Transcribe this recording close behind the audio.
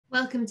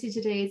Welcome to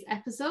today's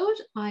episode.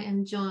 I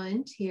am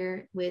joined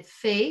here with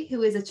Faye,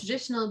 who is a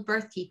traditional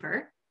birth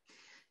keeper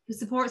who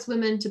supports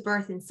women to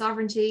birth in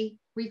sovereignty,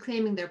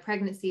 reclaiming their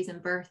pregnancies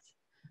and birth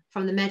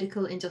from the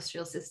medical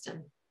industrial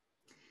system.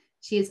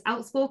 She is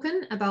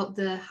outspoken about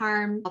the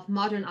harm of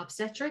modern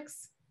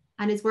obstetrics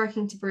and is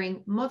working to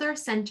bring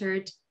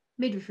mother-centered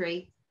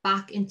midwifery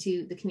back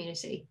into the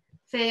community.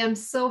 Faye, I'm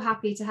so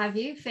happy to have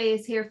you. Faye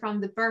is here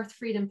from the Birth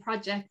Freedom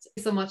Project. Thank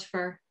you so much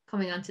for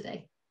coming on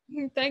today.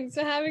 Thanks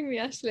for having me,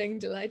 Aisling.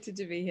 Delighted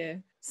to be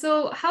here.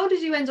 So how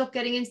did you end up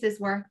getting into this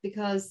work?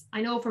 Because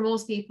I know for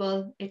most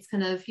people, it's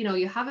kind of,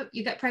 you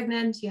get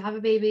pregnant, you have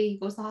a baby, you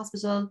go to the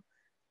hospital.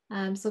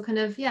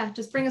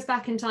 Just bring us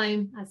back in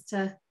time as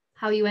to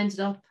how you ended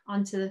up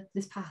onto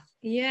this path.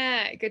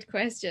 Yeah, good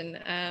question.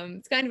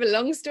 It's kind of a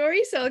long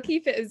story, so I'll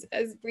keep it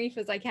as brief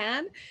as I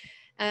can.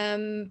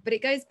 But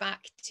it goes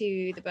back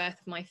to the birth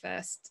of my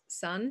first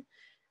son.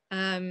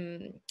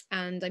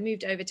 And I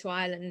moved over to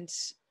Ireland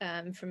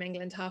from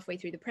England halfway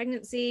through the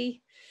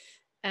pregnancy,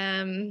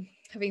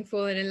 having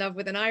fallen in love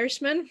with an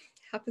Irishman.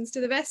 Happens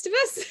to the best of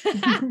us.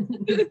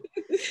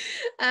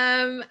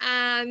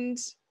 And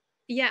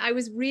yeah, I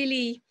was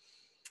really,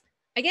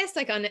 I guess,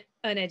 like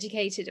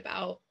uneducated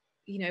about,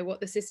 what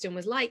the system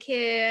was like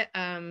here,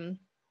 and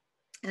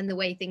the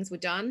way things were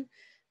done.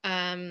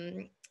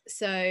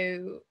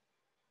 So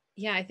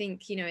yeah, I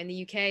think, in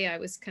the UK, I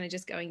was kind of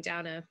just going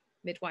down a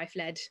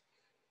midwife-led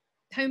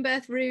home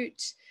birth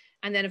route,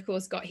 and then of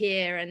course got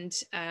here, and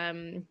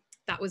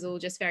that was all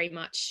just very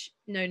much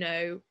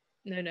no,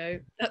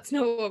 that's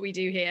not what we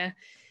do here.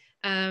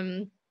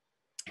 And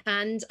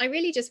I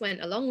really just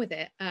went along with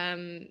it,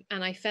 and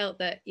I felt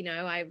that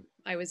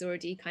I was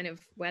already kind of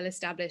well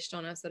established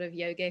on a sort of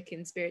yogic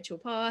and spiritual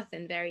path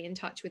and very in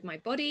touch with my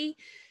body,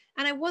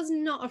 and I was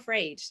not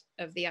afraid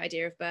of the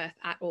idea of birth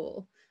at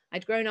all.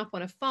 I'd grown up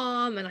on a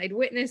farm and I'd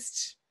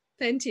witnessed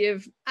plenty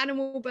of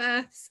animal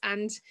births,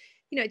 and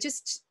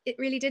it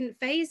really didn't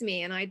faze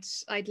me. And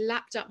I'd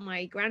lapped up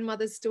my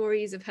grandmother's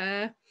stories of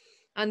her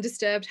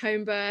undisturbed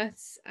home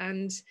births,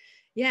 and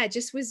yeah,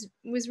 just was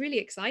really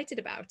excited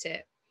about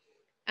it.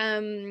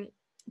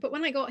 But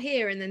when I got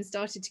here and then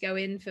started to go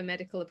in for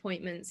medical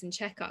appointments and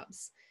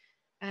checkups,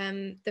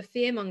 the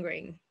fear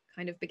mongering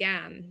kind of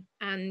began,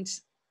 and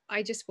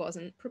I just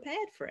wasn't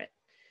prepared for it.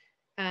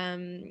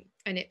 And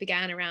it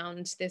began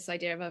around this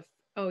idea of,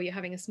 oh, you're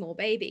having a small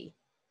baby,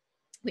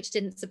 which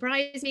didn't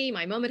surprise me.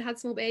 My mum had had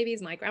small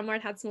babies. My grandma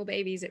had had small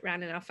babies. It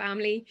ran in our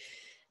family.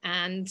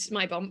 And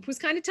my bump was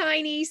kind of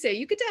tiny, so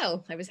you could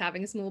tell I was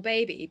having a small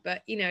baby.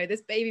 But,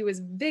 this baby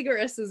was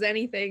vigorous as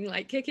anything,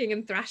 like kicking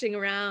and thrashing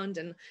around.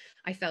 And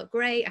I felt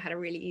great. I had a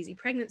really easy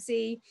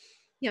pregnancy.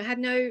 I had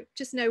no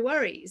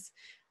worries.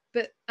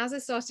 But as I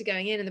started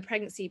going in and the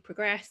pregnancy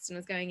progressed and I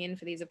was going in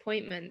for these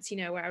appointments,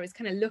 where I was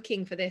kind of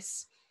looking for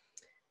this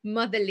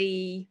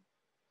motherly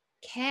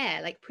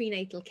care, like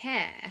prenatal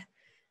care.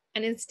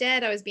 And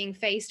instead I was being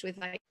faced with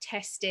like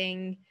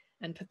testing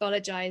and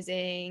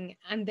pathologizing,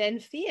 and then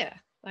fear,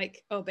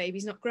 like, oh,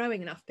 baby's not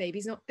growing enough,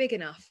 baby's not big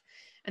enough.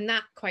 And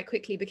that quite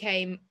quickly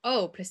became,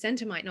 oh,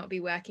 placenta might not be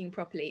working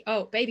properly,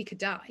 oh, baby could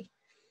die.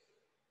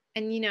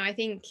 And I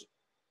think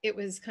it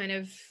was kind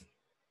of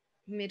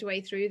midway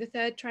through the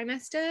third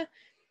trimester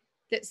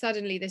that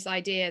suddenly this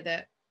idea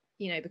that,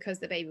 because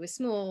the baby was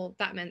small,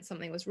 that meant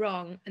something was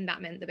wrong, and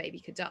that meant the baby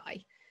could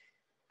die.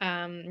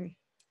 And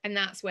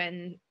that's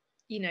when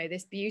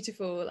this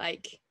beautiful,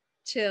 like,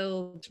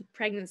 chilled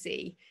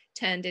pregnancy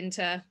turned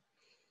into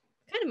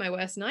kind of my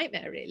worst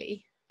nightmare,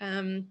 really.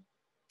 And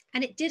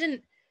it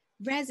didn't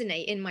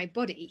resonate in my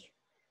body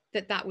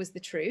that was the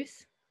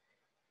truth.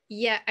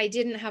 Yet I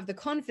didn't have the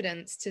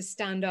confidence to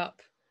stand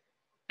up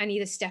and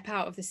either step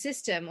out of the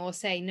system or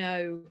say,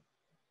 no,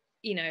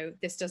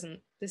 this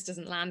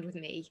doesn't land with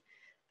me.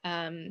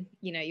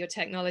 Your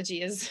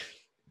technology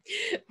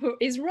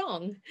is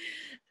wrong.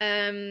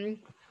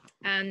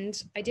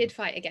 And I did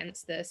fight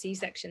against the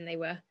C-section they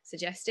were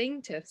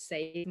suggesting to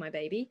save my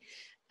baby,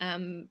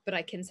 but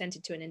I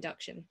consented to an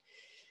induction.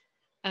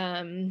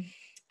 And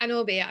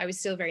albeit I was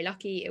still very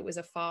lucky, it was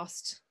a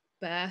fast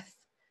birth,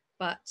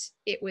 but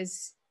it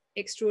was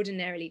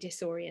extraordinarily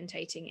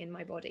disorientating in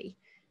my body,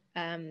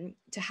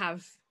 to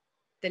have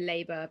the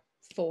labor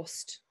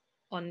forced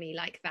on me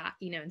like that,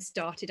 and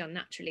started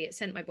unnaturally. It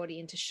sent my body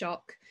into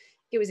shock.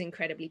 It was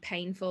incredibly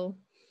painful.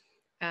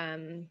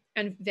 And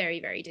very,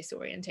 very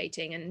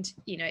disorientating. And,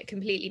 it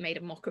completely made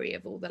a mockery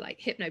of all the like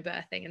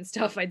hypnobirthing and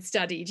stuff I'd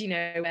studied,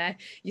 where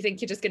you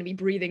think you're just going to be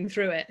breathing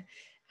through it.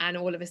 And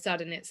all of a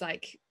sudden it's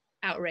like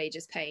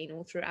outrageous pain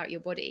all throughout your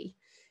body.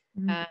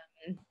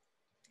 Mm-hmm.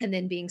 And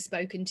then being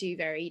spoken to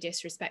very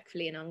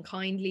disrespectfully and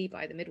unkindly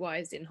by the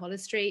midwives in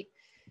Holles Street,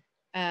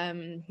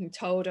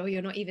 told, oh,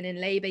 you're not even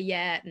in labor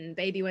yet, and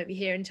baby won't be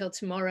here until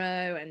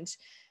tomorrow. And,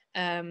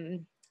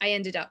 I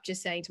ended up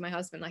just saying to my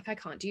husband, like, I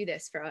can't do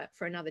this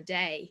for another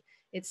day.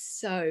 It's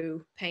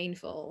so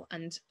painful,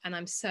 and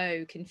I'm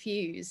so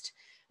confused.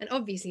 And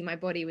obviously my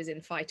body was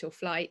in fight or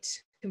flight,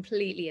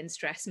 completely in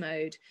stress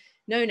mode,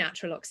 no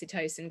natural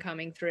oxytocin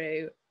coming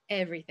through,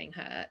 everything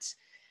hurt.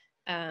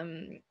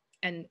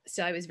 And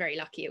so I was very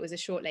lucky. It was a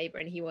short labor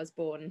and he was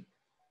born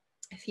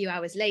a few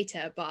hours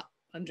later, but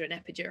under an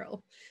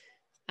epidural.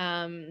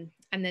 And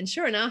then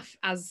sure enough,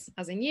 as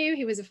I knew,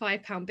 he was a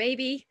 5-pound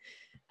baby.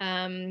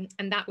 And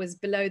that was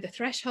below the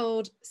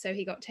threshold. So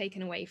he got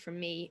taken away from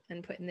me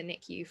and put in the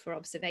NICU for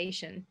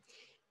observation,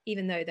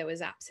 even though there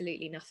was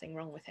absolutely nothing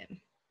wrong with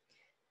him.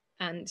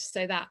 And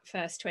so that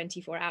first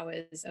 24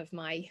 hours of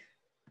my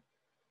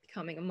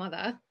becoming a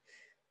mother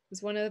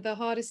was one of the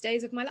hardest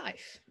days of my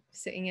life,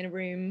 sitting in a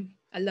room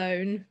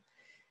alone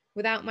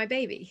without my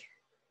baby.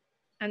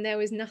 And there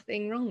was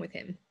nothing wrong with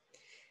him.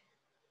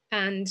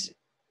 And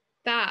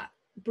that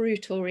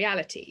brutal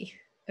reality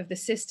of the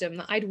system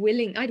that I'd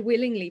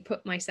willingly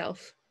put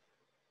myself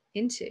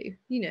into,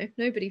 you know,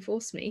 nobody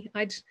forced me.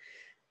 I'd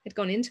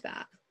gone into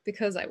that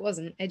because I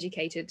wasn't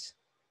educated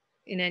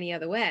in any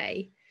other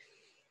way.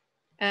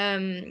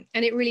 And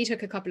it really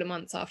took a couple of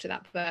months after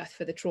that birth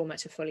for the trauma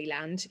to fully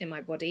land in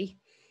my body.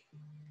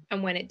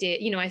 And when it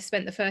did, you know, I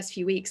spent the first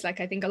few weeks, like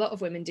I think a lot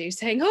of women do,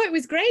 saying, oh, it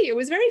was great. It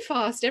was very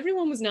fast.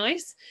 Everyone was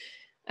nice.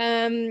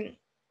 And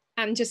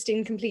just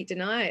in complete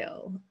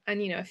denial.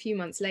 And, you know, a few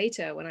months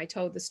later, when I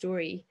told the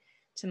story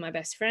to my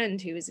best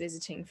friend who was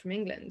visiting from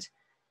England,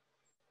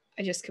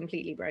 I just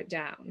completely broke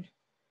down.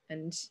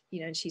 And,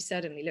 you know, and she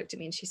suddenly looked at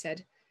me and she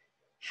said,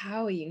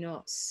 how are you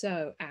not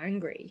so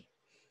angry?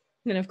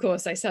 And of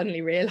course, I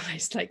suddenly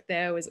realized like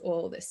there was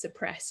all this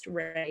suppressed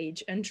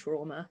rage and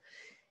trauma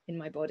in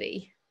my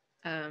body.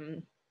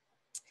 And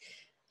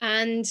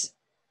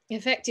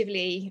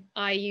effectively,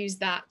 I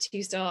used that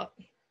to start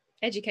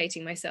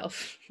educating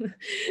myself,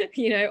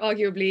 you know,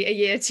 arguably a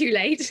year too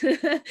late.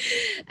 But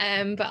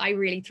I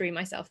really threw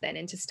myself then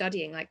into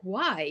studying, like,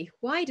 why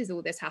does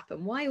all this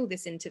happen? Why all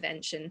this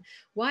intervention?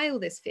 Why all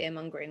this fear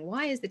mongering?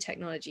 Why is the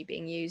technology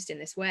being used in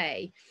this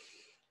way?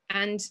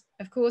 And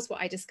of course,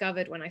 what I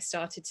discovered when I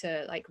started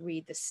to like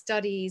read the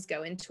studies,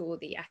 go into all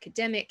the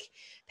academic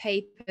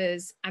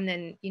papers, and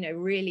then, you know,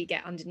 really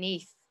get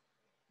underneath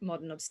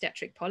modern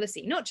obstetric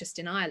policy, not just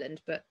in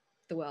Ireland, but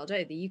the world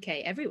over, the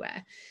UK,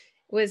 everywhere,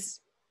 was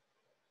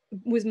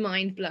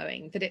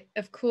mind-blowing. That it,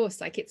 of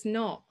course, like it's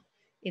not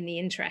in the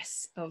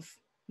interests of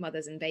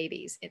mothers and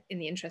babies, in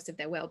the interest of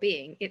their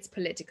well-being. It's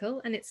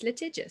political and it's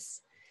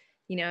litigious,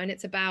 you know, and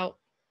it's about,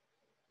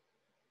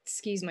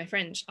 excuse my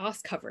French,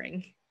 arse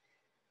covering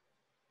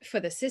for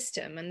the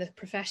system and the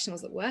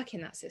professionals that work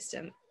in that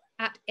system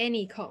at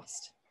any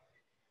cost,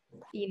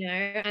 you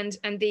know.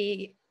 And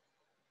the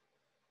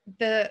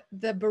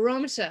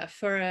barometer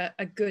for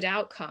a good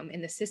outcome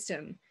in the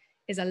system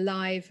is a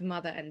live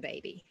mother and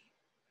baby,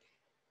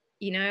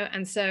 you know.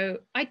 And so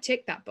I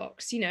tick that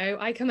box, you know,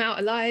 I come out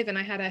alive and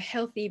I had a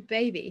healthy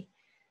baby,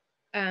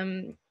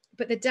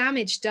 but the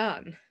damage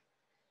done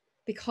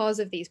because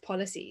of these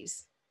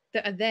policies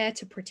that are there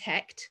to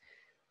protect,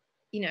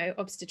 you know,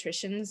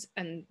 obstetricians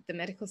and the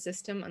medical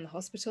system and the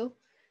hospital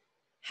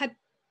had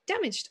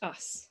damaged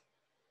us,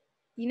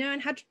 you know,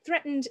 and had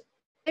threatened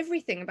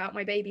everything about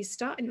my baby's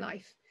start in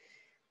life.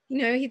 You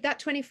know, that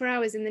 24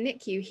 hours in the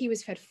NICU, he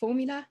was fed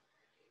formula,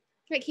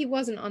 like he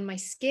wasn't on my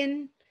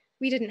skin.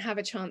 We didn't have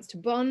a chance to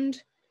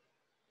bond.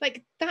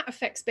 Like that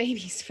affects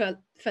babies for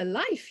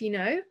life, you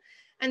know.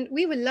 And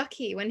we were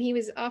lucky when he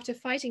was, after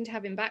fighting to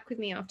have him back with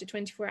me after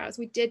 24 hours,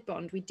 we did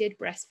bond, we did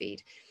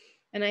breastfeed.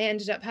 And I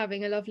ended up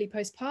having a lovely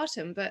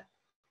postpartum. But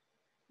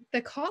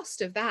the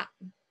cost of that,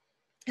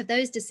 of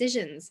those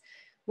decisions,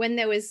 when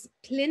there was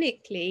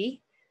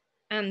clinically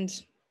and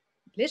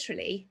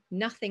literally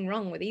nothing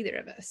wrong with either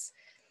of us,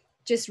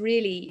 just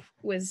really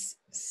was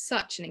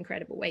such an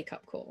incredible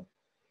wake-up call.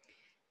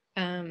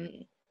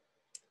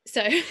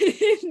 So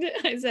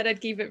I said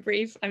I'd keep it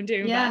brief. I'm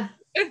doing bad.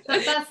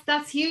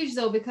 That's huge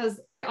though, because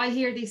I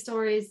hear these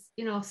stories,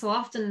 you know, so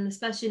often,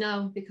 especially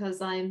now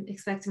because I'm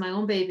expecting my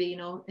own baby, you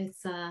know,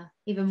 it's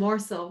even more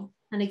so.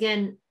 And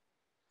again,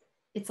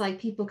 it's like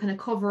people kind of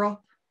cover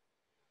up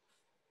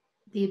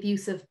the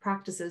abusive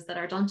practices that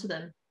are done to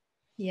them.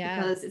 Yeah.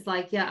 Because it's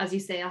like, yeah, as you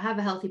say, I have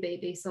a healthy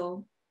baby,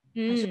 so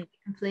I shouldn't be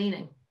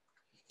complaining.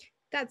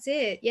 That's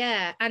it.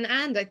 Yeah. And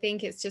I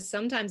think it's just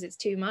sometimes it's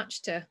too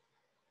much to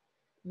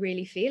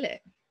really feel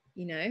it,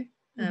 you know,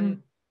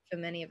 for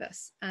many of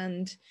us.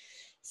 And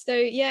so,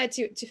 yeah,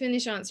 to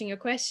finish answering your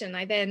question,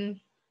 I then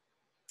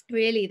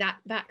really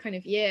that kind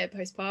of year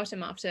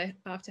postpartum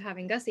after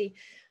having Gussie,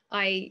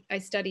 I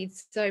studied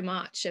so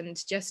much, and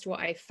just what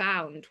I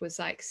found was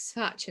like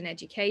such an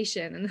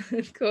education. And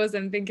of course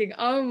I'm thinking,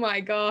 oh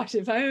my gosh,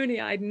 if only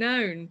I'd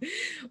known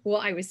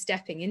what I was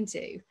stepping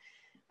into.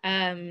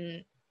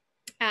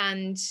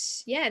 And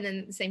yeah, and then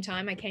at the same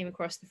time I came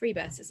across the Free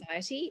Birth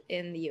Society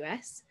in the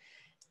US.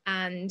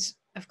 And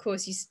of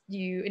course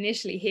you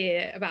initially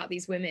hear about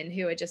these women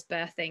who are just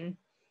birthing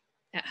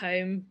at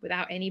home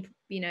without any,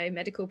 you know,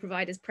 medical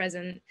providers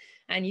present,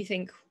 and you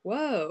think,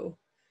 whoa,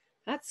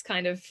 that's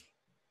kind of,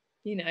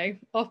 you know,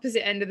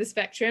 opposite end of the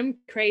spectrum,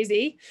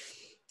 crazy.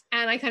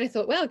 And I kind of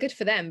thought, well, good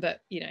for them,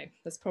 but you know,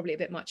 that's probably a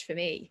bit much for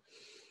me.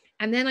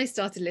 And then I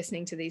started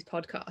listening to these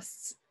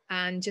podcasts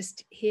and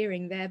just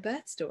hearing their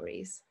birth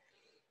stories.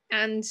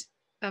 And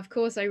of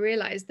course I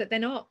realized that they're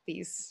not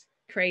these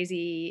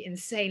crazy,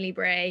 insanely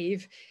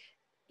brave,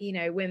 you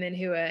know, women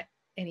who are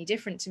any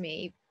different to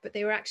me, but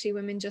they were actually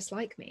women just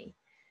like me.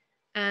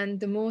 And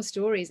the more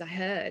stories I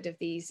heard of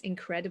these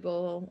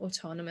incredible,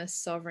 autonomous,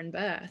 sovereign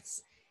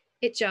births,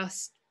 it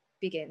just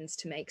begins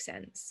to make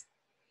sense.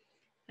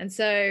 And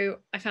so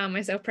I found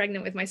myself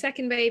pregnant with my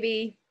second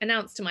baby,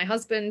 announced to my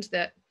husband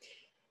that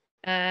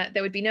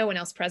there would be no one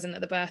else present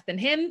at the birth than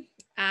him.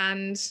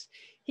 And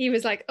he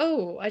was like,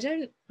 oh, I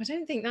don't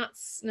think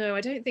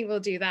I don't think we'll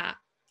do that.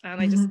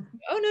 And I just,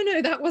 oh,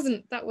 no, that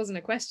wasn't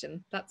a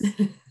question. That's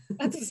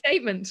a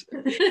statement.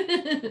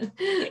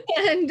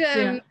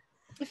 And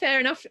fair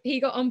enough, he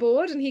got on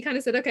board and he kind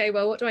of said, okay,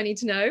 well, what do I need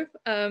to know?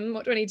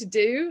 What do I need to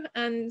do?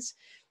 And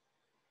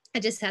I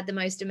just had the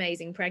most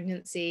amazing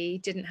pregnancy,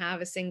 didn't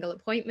have a single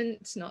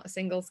appointment, not a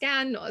single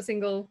scan,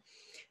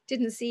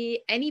 didn't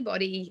see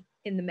anybody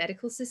in the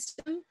medical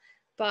system,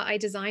 but I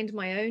designed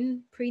my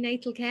own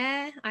prenatal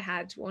care. I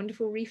had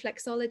wonderful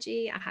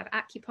reflexology, I had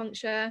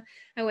acupuncture,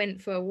 I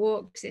went for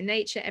walks in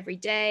nature every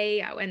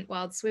day, I went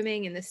wild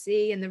swimming in the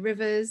sea and the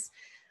rivers,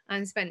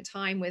 and spent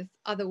time with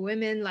other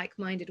women,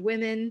 like-minded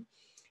women,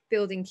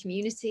 building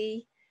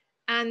community.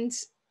 And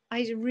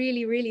I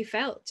really, really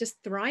felt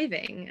just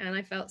thriving, and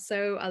I felt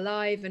so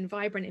alive and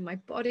vibrant in my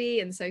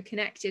body and so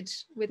connected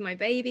with my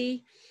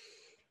baby.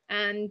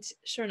 And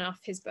sure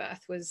enough, his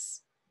birth was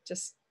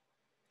just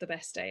the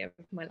best day of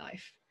my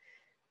life.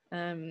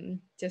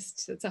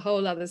 Just, it's a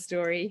whole other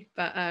story,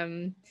 but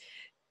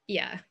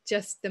yeah,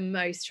 just the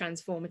most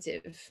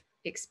transformative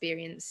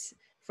experience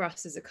for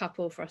us as a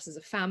couple, for us as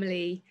a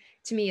family,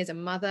 to me as a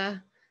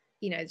mother,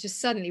 you know,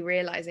 just suddenly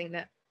realizing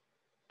that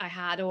I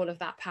had all of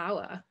that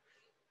power,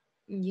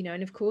 you know.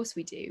 And of course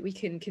we do, we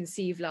can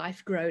conceive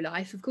life, grow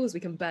life, of course we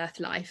can birth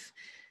life.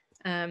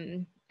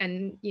 And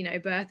you know,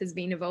 birth has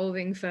been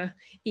evolving for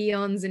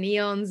eons and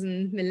eons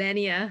and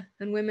millennia,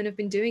 and women have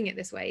been doing it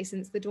this way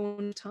since the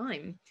dawn of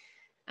time.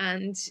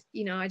 And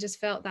you know, I just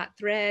felt that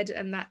thread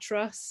and that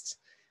trust,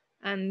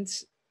 and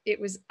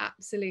it was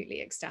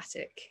absolutely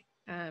ecstatic.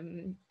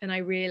 And I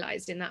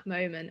realized in that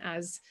moment,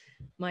 as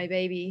my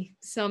baby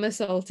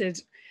somersaulted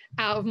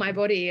out of my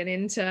body and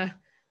into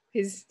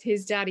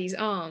his daddy's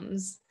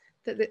arms,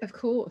 that of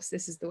course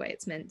this is the way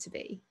it's meant to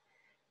be.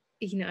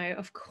 You know,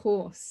 of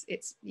course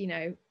it's, you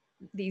know,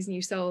 these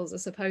new souls are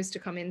supposed to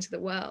come into the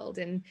world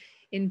in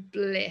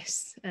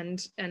bliss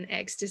and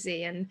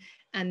ecstasy and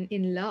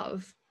in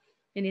love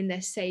and in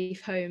their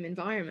safe home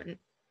environment.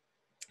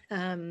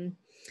 And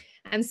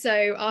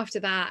so after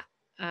that,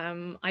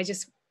 I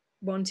just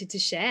wanted to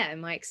share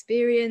my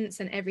experience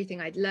and everything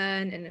I'd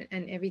learned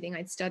and everything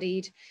I'd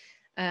studied.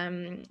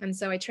 And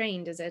so I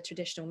trained as a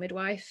traditional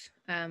midwife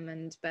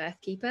and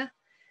birth keeper,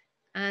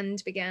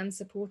 and began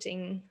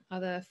supporting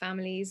other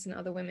families and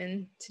other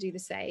women to do the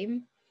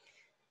same.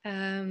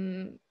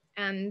 And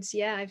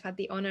yeah, I've had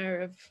the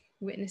honor of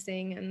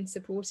witnessing and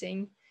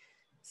supporting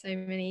so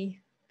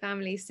many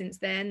families since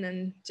then,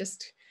 and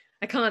just,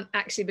 I can't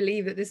actually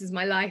believe that this is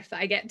my life,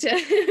 that I get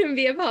to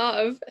be a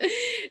part of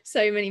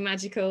so many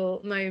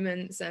magical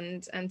moments,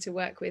 and to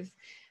work with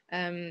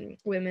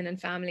women and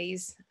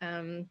families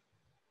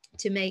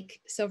to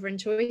make sovereign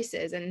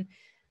choices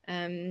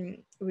and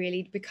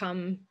really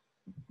become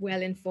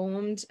well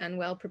informed and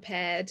well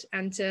prepared,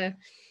 and to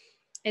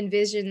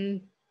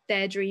envision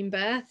their dream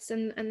births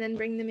and then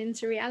bring them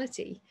into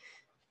reality.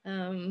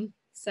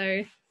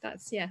 So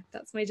that's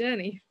my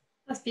journey.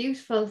 That's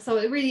beautiful. So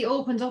it really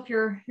opened up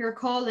your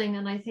calling,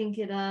 and I think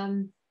it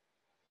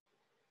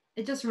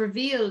just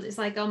revealed, it's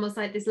like almost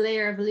like this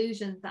layer of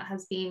illusion that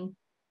has been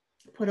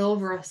put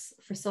over us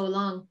for so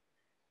long,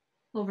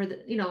 over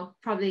the, you know,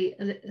 probably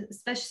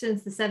especially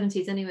since the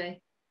 70s anyway,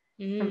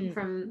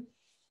 from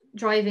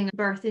driving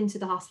birth into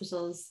the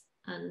hospitals.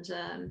 And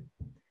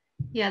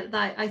yeah,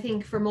 that I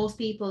think for most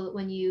people,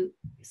 when you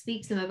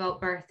speak to them about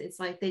birth, it's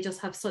like they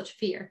just have such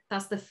fear.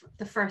 That's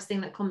the first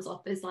thing that comes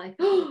up, is like,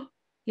 oh,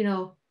 you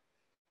know,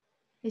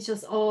 it's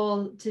just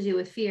all to do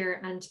with fear.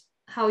 And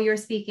how you're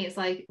speaking, it's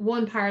like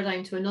one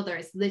paradigm to another.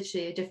 It's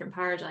literally a different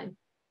paradigm,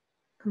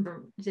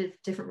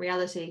 different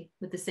reality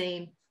with the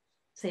same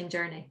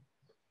journey.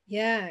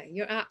 Yeah,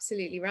 you're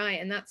absolutely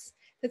right. And that's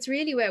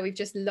really where we've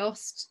just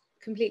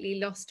completely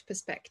lost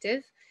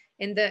perspective,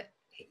 in that,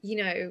 you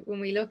know, when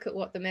we look at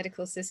what the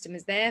medical system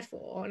is there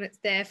for, and it's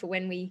there for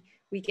when we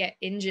get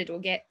injured or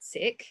get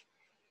sick,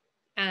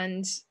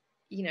 and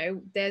you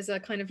know, there's a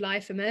kind of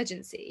life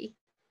emergency,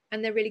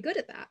 and they're really good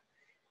at that.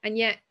 And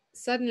yet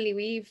suddenly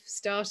we've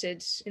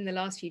started in the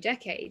last few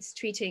decades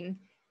treating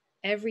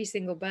every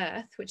single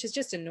birth, which is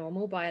just a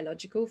normal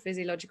biological,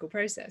 physiological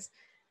process,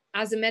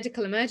 as a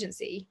medical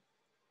emergency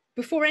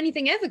before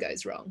anything ever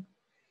goes wrong.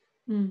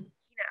 You know,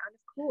 and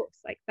of course,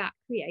 like, that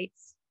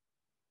creates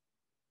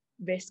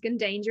risk and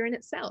danger in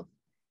itself,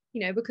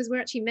 you know, because we're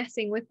actually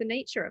messing with the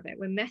nature of it.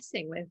 We're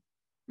messing with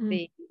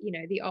the, you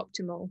know, the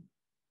optimal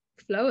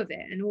flow of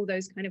it, and all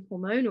those kind of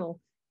hormonal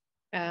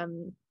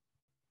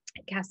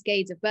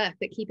cascades of birth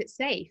that keep it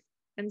safe.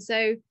 And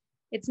so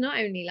it's not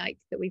only like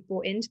that we've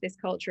bought into this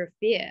culture of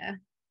fear,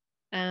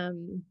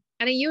 and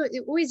And you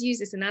always use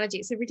this analogy.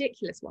 It's a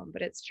ridiculous one,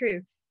 but it's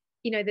true.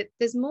 You know, that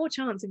there's more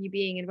chance of you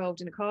being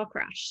involved in a car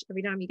crash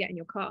every time you get in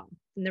your car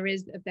than there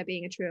is of there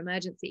being a true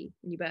emergency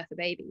when you birth a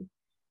baby.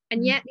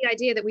 And yet the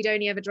idea that we'd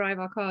only ever drive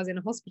our cars in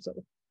a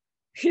hospital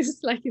is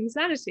like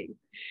insanity.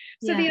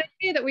 So the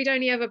idea that we'd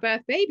only ever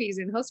birth babies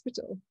in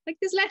hospital, like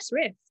there's less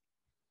risk.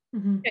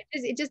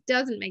 It just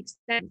doesn't make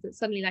sense that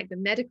suddenly like the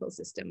medical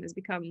system has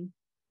become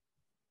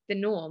the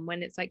norm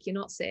when it's like you're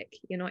not sick,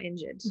 you're not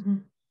injured,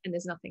 and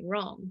there's nothing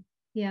wrong.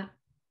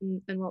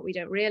 And what we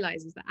don't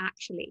realize is that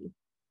actually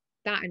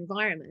that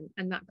environment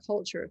and that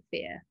culture of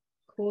fear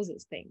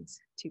causes things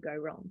to go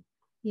wrong.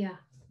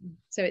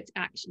 So it's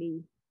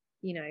actually,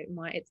 you know,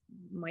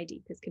 my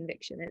deepest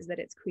conviction is that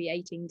it's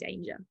creating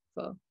danger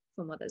for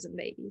mothers and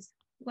babies.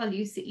 Well,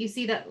 you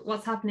see that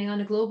what's happening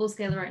on a global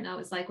scale right now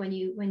is like when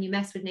you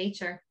mess with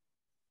nature,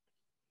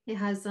 it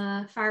has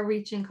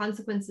far-reaching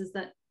consequences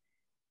that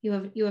you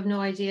have no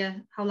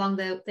idea how long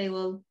they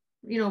will,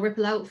 you know,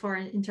 ripple out for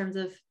in terms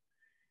of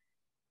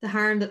the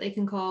harm that they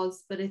can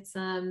cause. But it's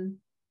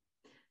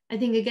I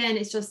think again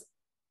it's just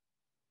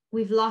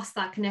we've lost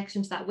that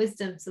connection to that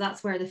wisdom, so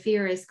that's where the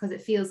fear is, because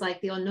it feels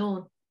like the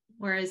unknown.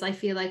 Whereas I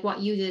feel like what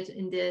you did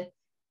in the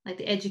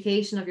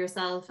education of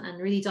yourself and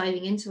really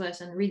diving into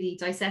it and really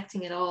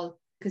dissecting it all,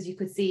 because you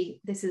could see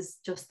this is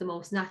just the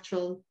most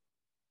natural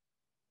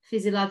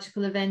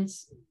physiological event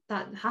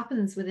that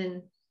happens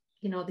within,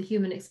 you know, the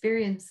human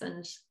experience,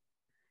 and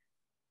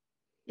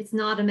it's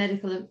not a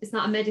medical event, it's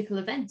not a medical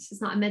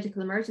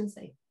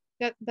emergency.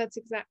 That's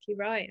exactly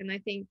right. And I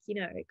think, you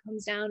know, it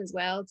comes down as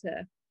well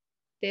to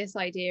this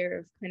idea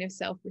of kind of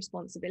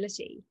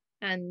self-responsibility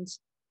and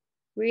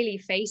really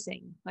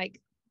facing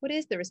like, what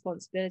is the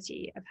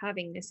responsibility of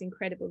having this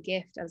incredible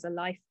gift as a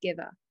life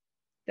giver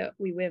that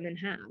we women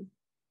have,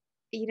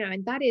 you know,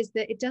 and that is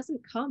that it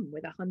doesn't come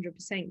with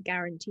 100%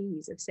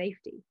 guarantees of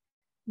safety.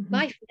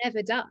 Life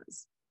never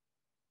does.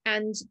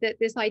 And that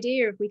this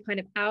idea of we kind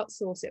of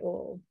outsource it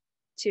all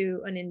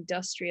to an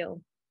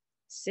industrial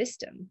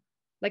system,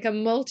 like a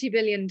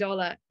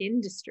multi-billion-dollar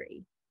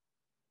industry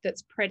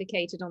that's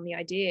predicated on the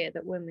idea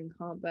that women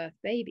can't birth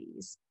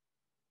babies,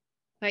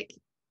 like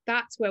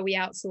that's where we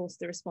outsource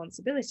the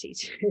responsibility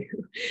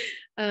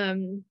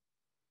to.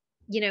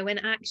 You know, when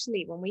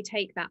actually when we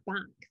take that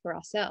back for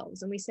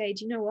ourselves and we say,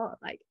 do you know what,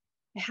 like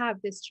I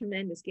have this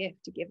tremendous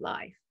gift to give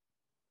life,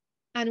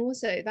 and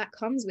also that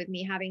comes with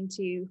me having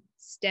to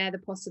stare the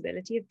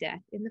possibility of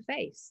death in the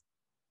face.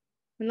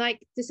 And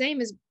like the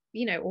same as,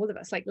 you know, all of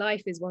us, like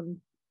life is one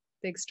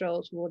big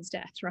stroll towards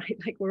death, right?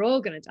 Like we're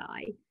all going to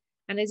die.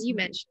 And as you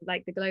mentioned,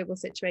 like the global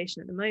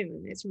situation at the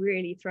moment, it's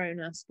really thrown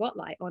a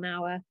spotlight on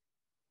our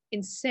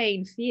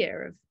insane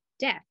fear of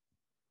death.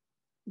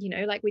 You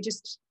know, like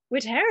we're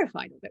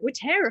terrified of it. We're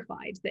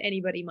terrified that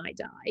anybody might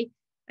die.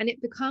 And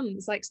it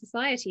becomes like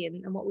society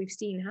and what we've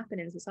seen happen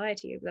in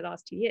society over the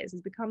last 2 years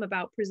has become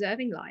about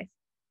preserving life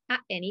at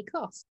any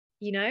cost,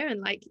 you know,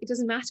 and like it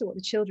doesn't matter what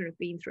the children have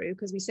been through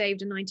because we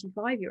saved a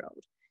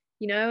 95-year-old,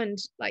 you know, and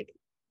like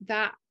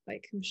that,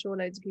 like I'm sure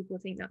loads of people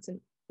think that's a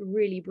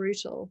really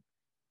brutal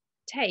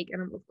take.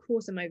 And of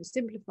course I'm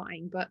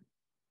oversimplifying, but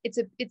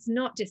it's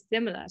not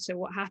dissimilar to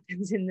what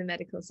happens in the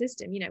medical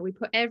system. You know, we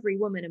put every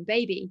woman and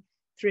baby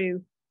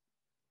through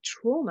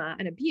trauma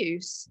and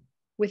abuse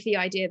with the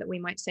idea that we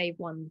might save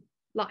one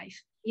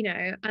life, you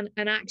know,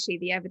 and actually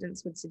the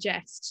evidence would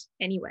suggest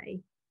anyway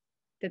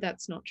that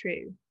that's not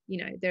true.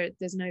 You know,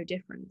 there's no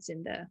difference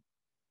in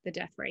the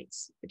death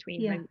rates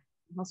between home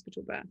and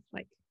hospital birth.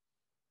 Like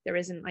there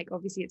isn't, like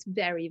obviously it's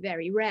very,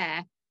 very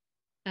rare.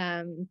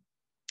 And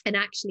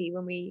actually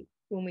when we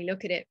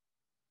look at it,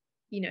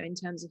 you know, in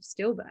terms of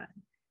stillbirth,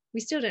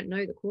 we still don't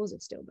know the cause of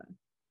stillbirth.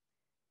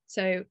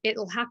 So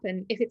it'll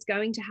happen if it's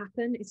going to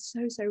happen. It's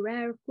so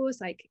rare, of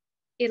course, like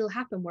it'll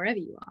happen wherever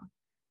you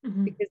are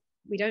because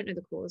we don't know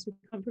the cause, we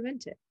can't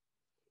prevent it.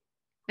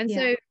 And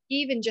so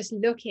even just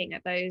looking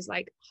at those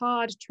like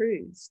hard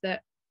truths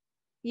that,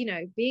 you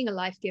know, being a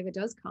life giver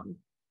does come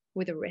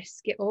with a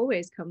risk. It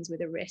always comes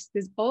with a risk.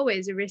 There's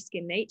always a risk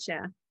in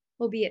nature,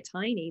 albeit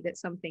tiny, that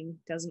something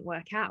doesn't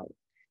work out.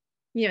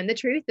 You know, and the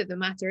truth of the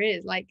matter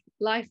is like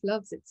life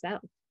loves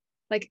itself.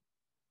 Like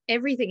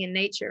everything in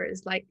nature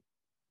is like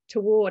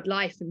toward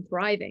life and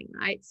thriving,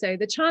 right? So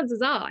the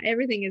chances are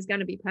everything is going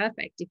to be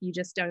perfect if you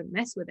just don't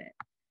mess with it.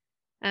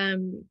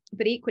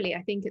 But equally,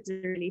 I think it's a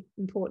really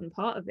important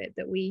part of it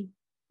that we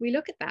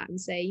look at that and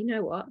say, you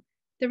know what,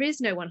 there is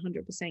no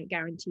 100%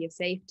 guarantee of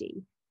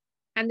safety,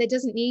 and there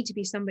doesn't need to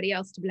be somebody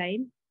else to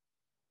blame,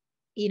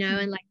 you know.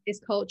 And like this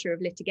culture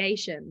of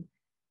litigation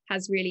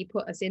has really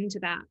put us into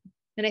that.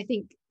 And I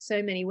think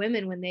so many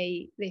women, when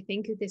they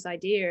think of this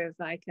idea of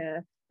like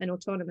an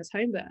autonomous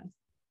home birth,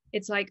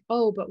 it's like,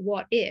 oh, but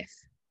what if,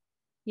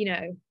 you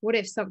know, what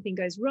if something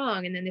goes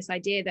wrong? And then this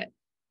idea that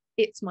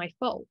it's my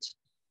fault.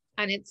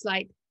 And it's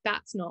like,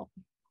 that's not,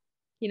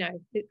 you know,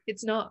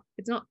 it's not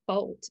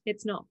fault.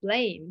 It's not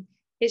blame.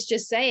 It's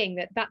just saying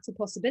that that's a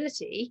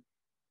possibility.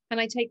 And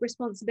I take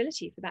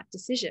responsibility for that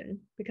decision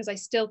because I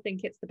still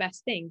think it's the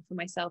best thing for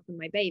myself and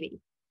my baby,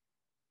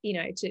 you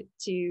know,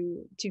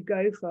 to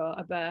go for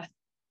a birth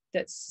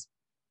that's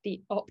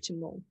the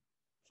optimal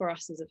for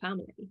us as a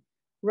family,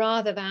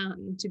 rather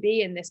than to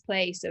be in this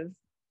place of,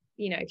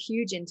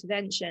 huge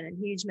intervention and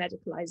huge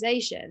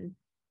medicalization,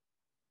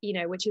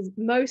 which is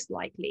most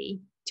likely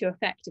to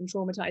affect and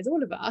traumatize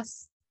all of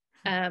us.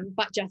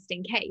 But just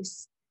in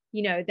case,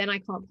 then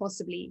it can't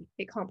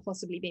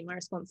possibly be my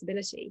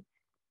responsibility.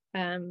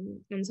 And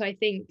so I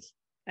think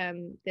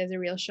there's a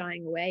real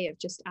shying away of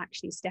just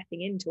actually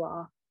stepping into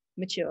our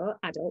mature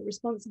adult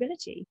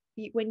responsibility.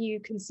 When you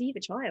conceive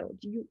a child,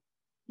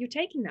 you're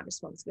taking that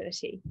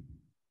responsibility,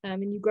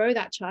 and you grow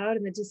that child,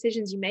 and the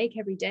decisions you make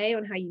every day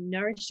on how you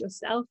nourish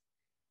yourself,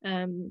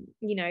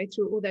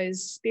 through all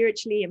those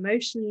spiritually,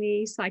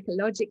 emotionally,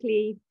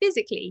 psychologically,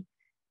 physically,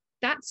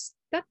 that's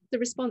the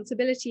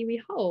responsibility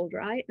we hold,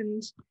 right?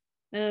 And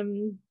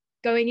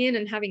going in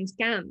and having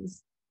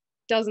scans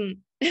doesn't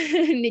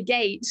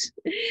negate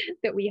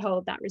that we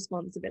hold that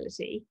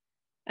responsibility.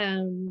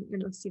 And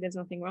obviously there's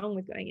nothing wrong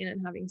with going in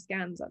and having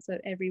scans. That's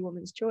every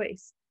woman's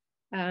choice.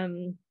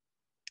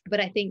 But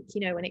I think,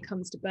 when it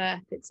comes to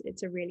birth,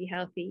 it's a really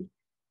healthy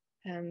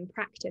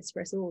practice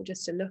for us all,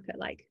 just to look at,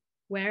 like,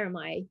 where am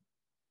I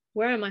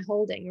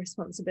holding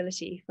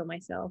responsibility for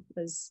myself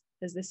as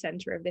the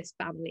center of this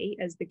family,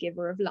 as the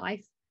giver of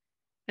life,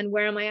 and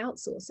where am I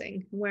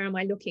outsourcing? Where am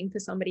I looking for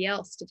somebody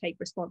else to take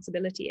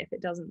responsibility if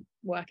it doesn't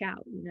work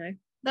out?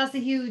 That's a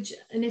huge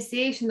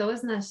initiation, though,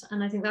 isn't it?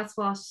 And I think that's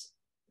what,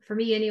 for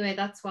me anyway,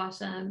 that's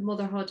what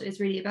motherhood is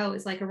really about.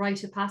 It's like a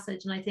rite of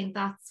passage, and I think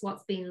that's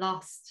what's being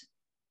lost.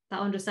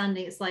 That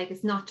understanding, it's like,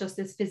 it's not just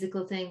this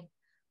physical thing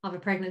of a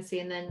pregnancy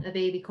and then a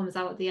baby comes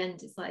out at the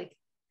end. It's like,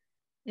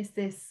 it's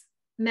this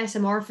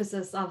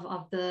metamorphosis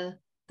of the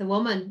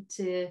woman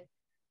to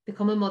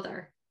become a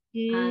mother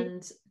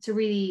and to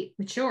really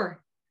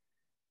mature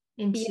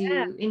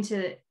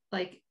into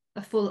like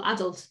a full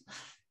adult.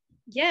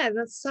 Yeah,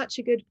 that's such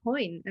a good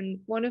point. And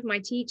one of my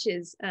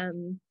teachers,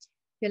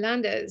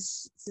 Yolanda,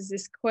 says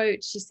this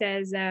quote. She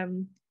says,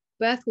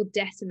 birth will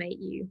decimate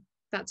you.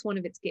 That's one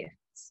of its gifts.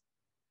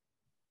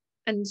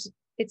 And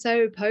it's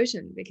so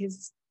potent,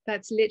 because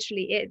that's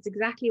literally it. It's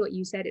exactly what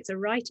you said. It's a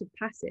rite of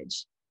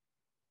passage.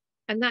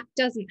 And that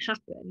doesn't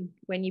happen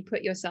when you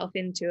put yourself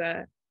into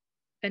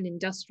an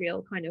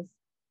industrial kind of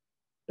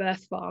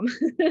birth farm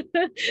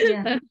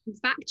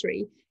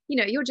factory.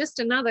 You're just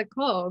another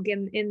cog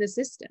in the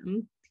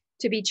system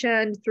to be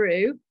churned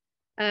through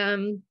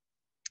and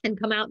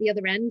come out the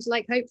other end,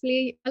 like,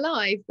 hopefully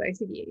alive,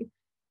 both of you.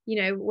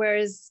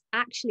 Whereas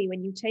actually,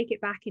 when you take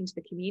it back into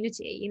the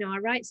community,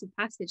 our rites of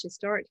passage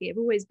historically have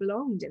always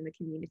belonged in the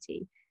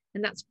community,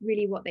 and that's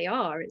really what they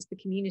are. It's the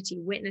community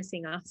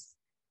witnessing us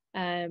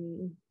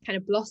kind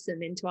of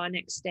blossom into our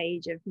next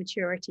stage of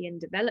maturity and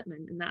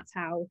development, and that's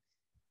how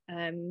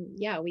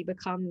we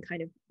become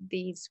kind of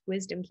these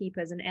wisdom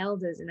keepers and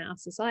elders in our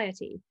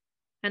society.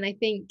 And I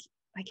think,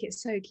 like,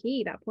 it's so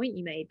key, that point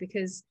you made,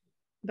 because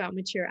about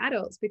mature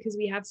adults, because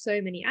we have so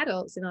many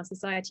adults in our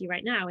society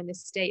right now in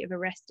this state of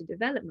arrested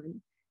development,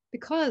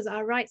 because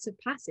our rites of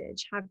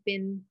passage have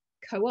been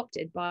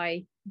co-opted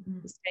by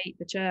the state,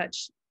 the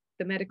church,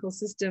 the medical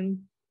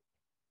system.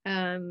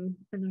 And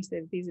I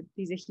said these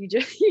are huge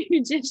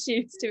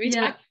issues to be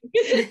tackling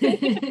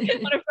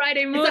on a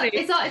Friday morning.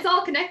 It's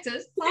all connected.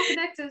 It's all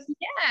connected.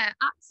 Yeah,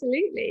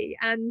 absolutely.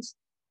 And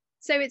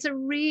so it's a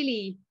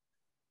really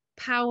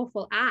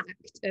powerful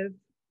act of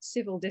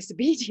civil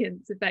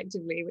disobedience,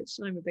 effectively, which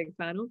I'm a big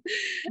fan of,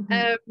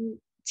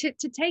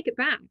 to take it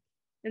back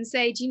and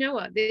say, do you know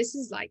what, this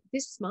is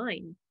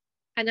mine,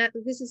 and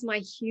this is my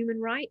human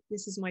right,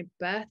 this is my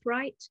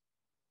birthright,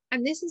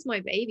 and this is my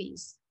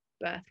baby's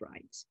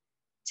birthright,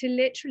 to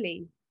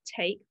literally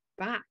take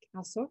back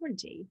our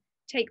sovereignty,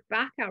 take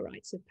back our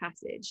rites of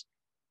passage.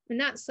 And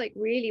that's like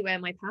really where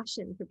my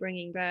passion for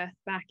bringing birth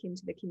back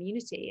into the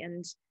community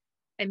and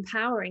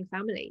empowering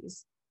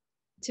families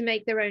to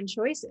make their own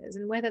choices,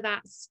 and whether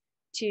that's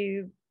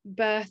to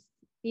birth,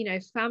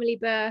 family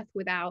birth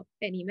without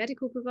any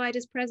medical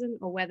providers present,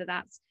 or whether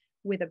that's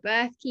with a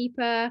birth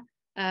keeper,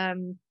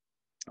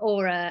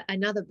 or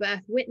another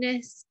birth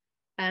witness.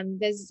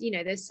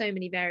 There's so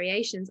many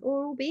variations,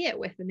 or albeit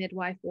with a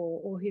midwife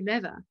or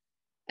whomever.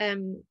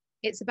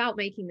 It's about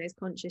making those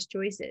conscious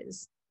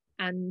choices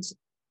and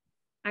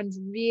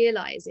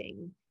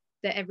realizing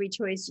that every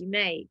choice you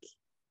make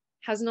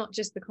has not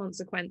just the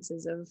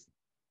consequences of,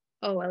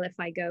 oh, well, if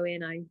I go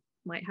in, I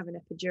might have an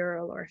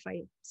epidural, or if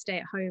I stay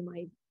at home,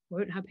 I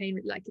won't have pain.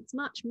 Like, it's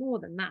much more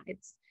than that.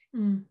 It's,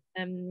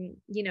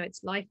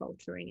 it's life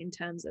altering in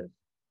terms of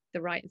the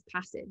rite of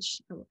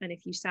passage. And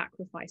if you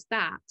sacrifice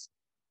that,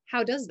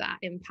 how does that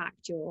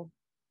impact your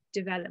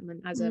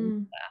development as a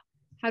mother?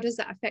 How does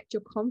that affect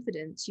your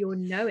confidence, your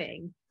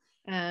knowing,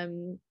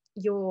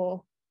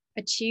 your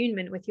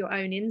attunement with your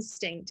own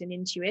instinct and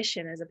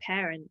intuition as a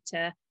parent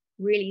to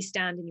really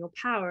stand in your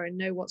power and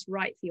know what's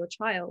right for your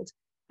child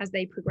as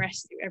they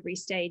progress through every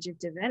stage of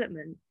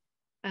development?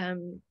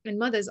 And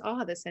mothers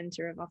are the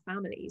center of our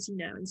families,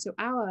 and so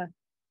our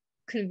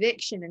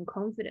conviction and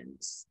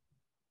confidence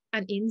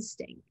and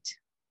instinct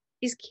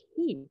is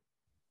key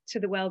to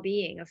the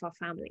well-being of our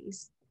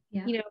families.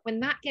 Yeah. You know, when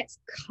that gets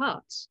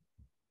cut,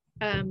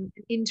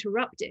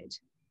 interrupted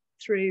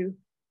through,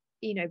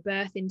 you know,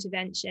 birth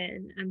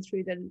intervention and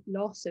through the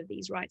loss of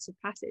these rites of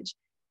passage,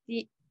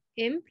 the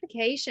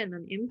implication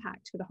and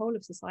impact for the whole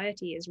of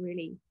society is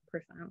really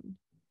profound.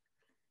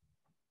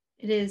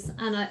 It is,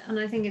 and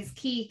I think it's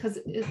key because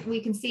we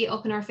can see it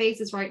up in our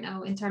faces right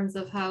now in terms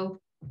of how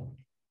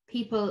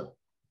people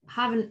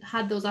haven't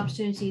had those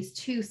opportunities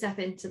to step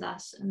into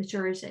that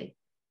maturity,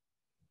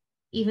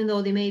 even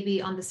though they may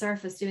be on the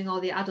surface doing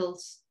all the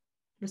adult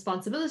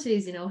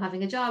responsibilities, you know,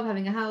 having a job,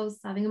 having a house,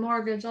 having a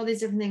mortgage, all these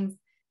different things.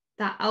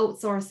 That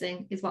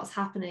outsourcing is what's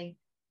happening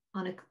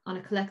on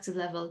a collective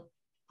level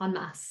en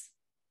masse.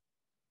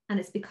 And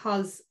it's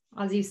because,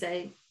 as you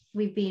say,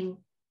 we've been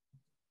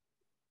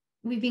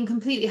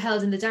completely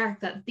held in the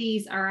dark that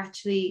these are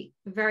actually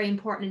very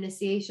important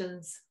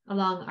initiations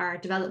along our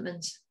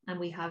development, and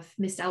we have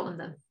missed out on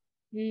them.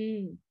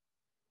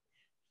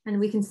 And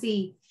we can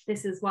see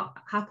this is what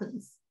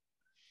happens.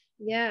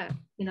 Yeah.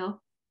 You know?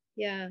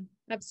 Yeah,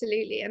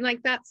 absolutely. And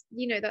like, that's,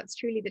 you know, that's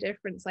truly the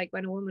difference. Like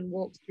when a woman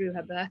walks through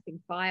her birthing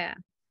fire,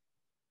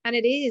 and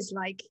it is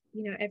like,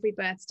 you know, every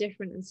birth's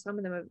different, and some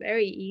of them are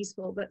very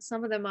easeful, but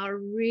some of them are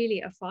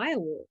really a fire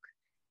walk.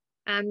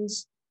 And,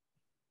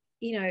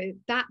 you know,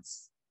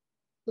 that's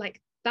like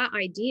that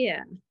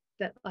idea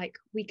that like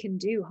we can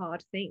do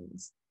hard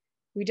things.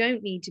 We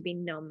don't need to be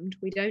numbed.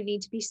 We don't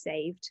need to be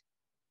saved.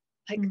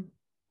 Like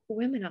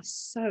women are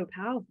so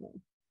powerful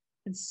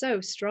and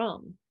so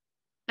strong.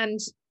 And,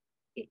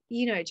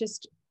 you know,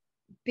 just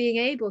being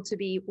able to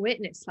be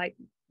witness, like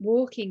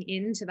walking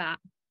into that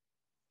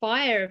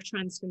fire of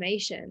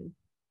transformation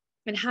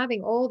and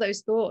having all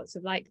those thoughts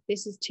of like,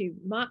 this is too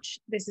much,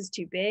 this is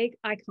too big,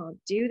 I can't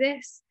do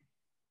this,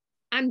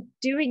 and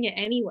doing it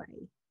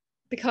anyway,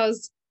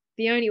 because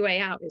the only way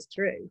out is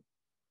through.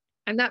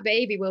 And that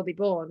baby will be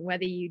born,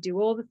 whether you do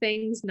all the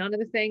things, none of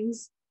the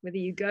things, whether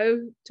you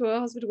go to a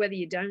hospital, whether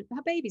you don't,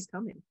 that baby's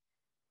coming,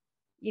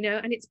 you know.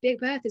 And it's big,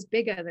 birth is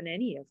bigger than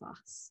any of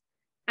us.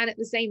 And at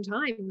the same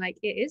time, like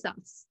it is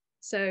us.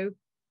 So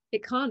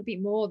it can't be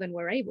more than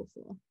we're able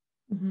for.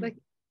 Like,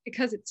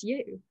 because it's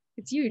you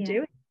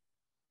doing,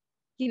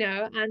 you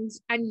know, and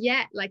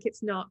yet like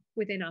it's not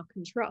within our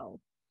control.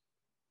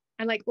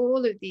 And like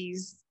all of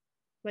these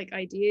like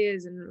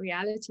ideas and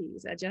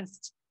realities are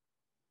just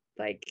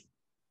like,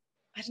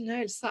 I don't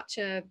know, such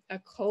a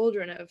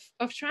cauldron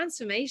of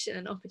transformation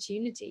and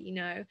opportunity, you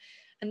know.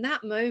 And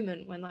that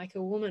moment when like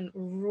a woman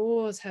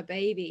roars her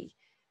baby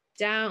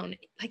down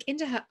like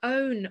into her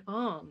own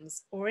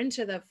arms or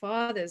into the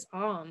father's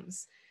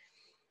arms,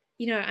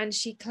 you know, and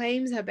she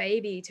claims her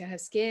baby to her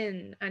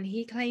skin and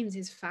he claims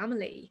his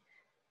family.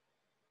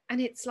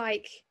 And it's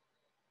like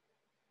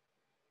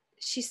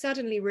she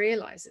suddenly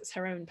realizes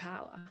her own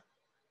power,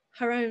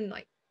 her own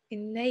like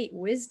innate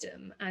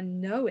wisdom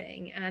and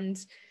knowing, and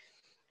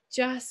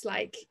just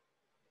like,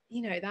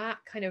 you know, that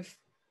kind of,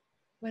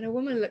 when a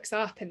woman looks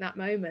up in that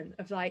moment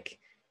of like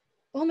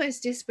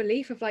almost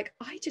disbelief of like,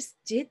 I just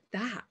did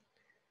that.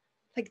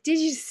 Like, did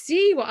you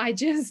see what I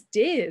just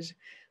did?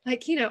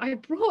 Like, you know, I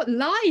brought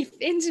life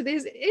into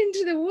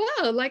the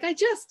world. Like I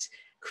just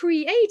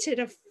created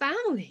a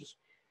family.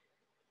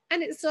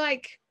 And it's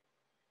like,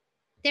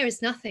 there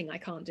is nothing I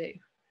can't do.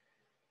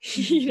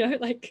 You know,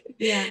 like,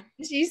 yeah,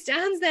 she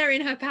stands there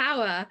in her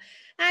power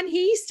and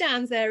he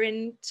stands there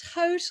in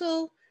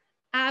total,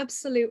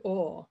 absolute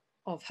awe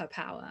of her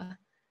power.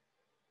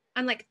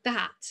 And like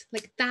that's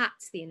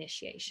the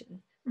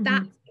initiation.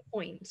 That's the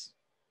point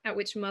at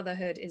which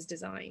motherhood is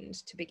designed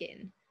to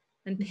begin,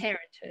 and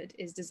parenthood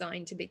is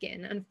designed to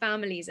begin, and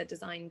families are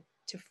designed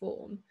to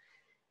form,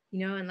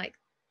 you know. And like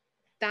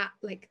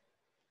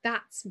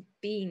that's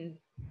been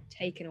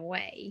taken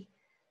away.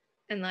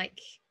 And like,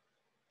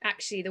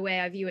 actually the way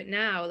I view it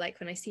now, like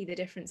when I see the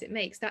difference it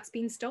makes, that's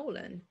been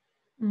stolen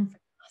from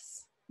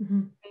us.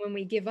 And when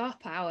we give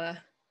up our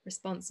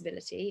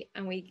responsibility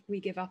and we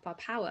give up our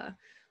power,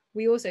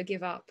 we also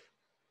give up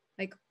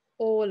like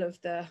all of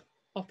the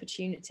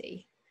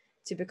opportunity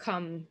to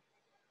become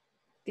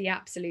the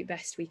absolute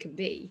best we can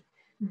be.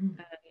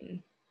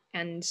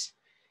 And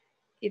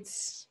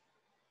it's,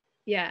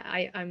 yeah,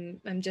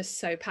 I'm just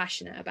so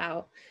passionate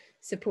about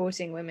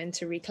supporting women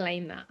to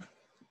reclaim that.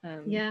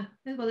 Yeah,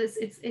 well,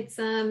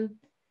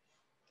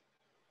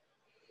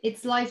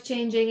 it's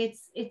life-changing,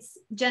 it's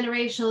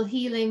generational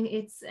healing,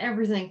 it's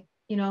everything,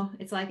 you know.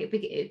 It's like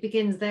it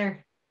begins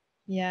there.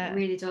 Yeah, it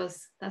really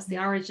does. That's the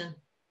origin.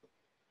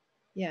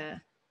 Yeah,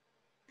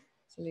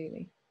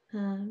 absolutely.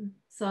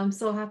 So I'm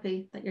so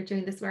happy that you're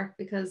doing this work,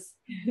 because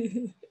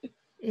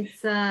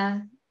it's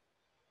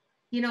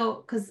you know,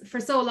 because for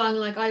so long,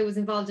 like I was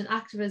involved in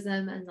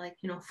activism and like,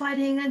 you know,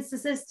 fighting against the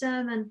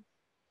system, and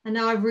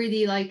now I've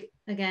really like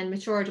again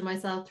matured in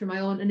myself through my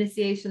own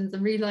initiations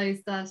and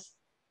realized that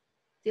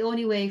the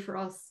only way for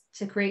us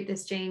to create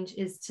this change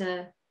is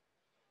to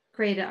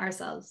create it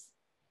ourselves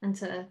and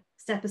to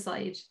step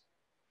aside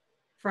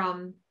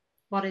from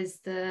what is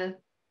the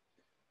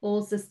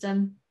old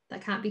system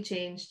that can't be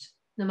changed,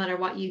 no matter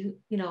what you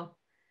know,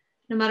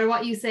 no matter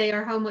what you say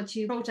or how much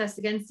you protest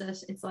against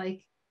it. It's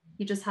like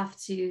You just have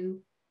to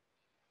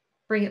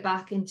bring it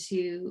back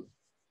into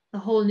a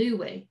whole new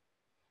way.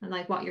 And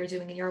like what you're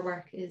doing in your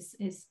work is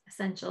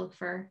essential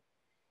for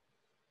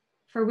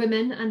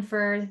women and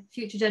for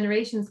future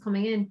generations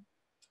coming in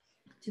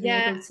to be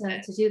able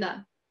to do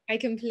that. I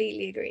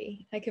completely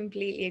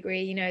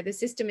agree. You know, the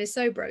system is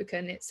so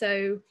broken. It's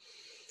so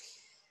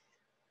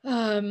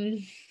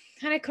kind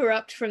of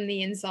corrupt from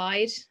the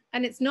inside.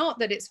 And it's not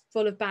that it's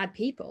full of bad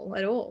people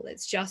at all.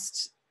 It's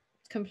just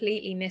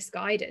completely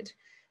misguided,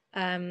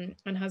 and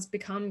has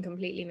become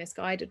completely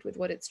misguided with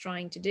what it's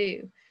trying to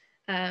do.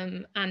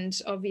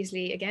 And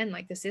obviously, again,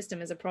 like the system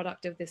is a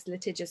product of this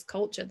litigious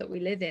culture that we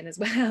live in as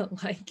well,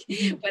 like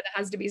where there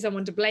has to be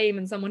someone to blame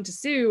and someone to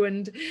sue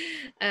and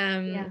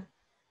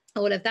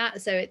all of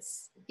that. So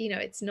it's, you know,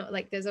 it's not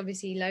like there's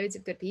obviously loads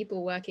of good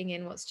people working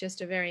in what's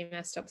just a very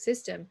messed up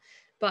system.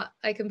 But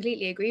I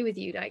completely agree with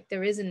you. Like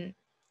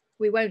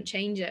we won't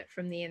change it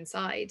from the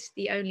inside.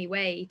 The only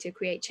way to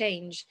create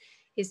change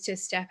is to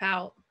step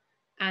out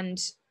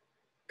and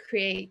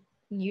create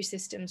new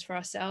systems for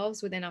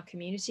ourselves within our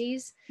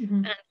communities.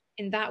 And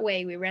in that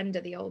way, we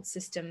render the old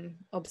system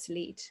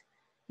obsolete.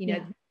 You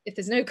know, if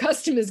there's no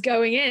customers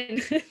going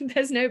in,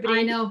 there's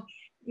nobody. I know.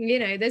 You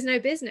know, there's no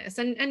business,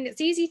 and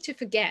it's easy to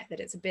forget that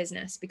it's a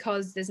business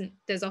because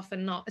there's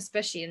often not,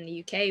 especially in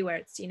the UK where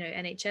it's, you know,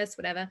 NHS,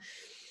 whatever.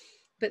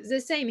 But the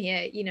same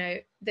here, you know,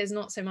 there's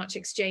not so much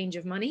exchange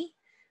of money.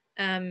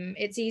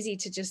 It's easy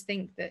to just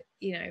think that,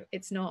 you know,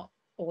 it's not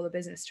all a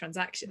business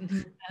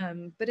transaction,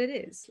 but it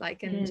is.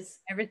 Like, and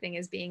everything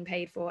is being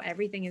paid for.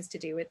 Everything is to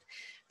do with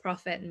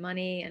profit and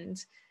money,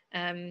 and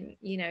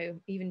you know,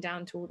 even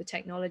down to all the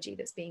technology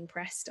that's being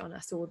pressed on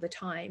us all the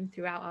time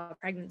throughout our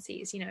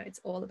pregnancies. You know, it's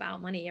all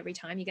about money. Every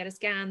time you get a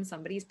scan,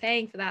 somebody's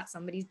paying for that,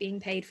 somebody's being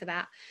paid for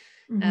that.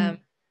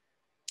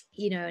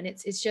 You know, and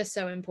it's just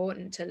so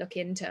important to look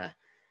into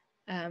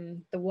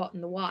the what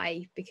and the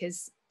why,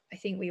 because I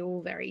think we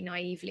all very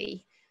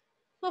naively,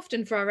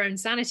 often for our own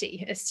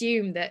sanity,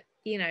 assume that,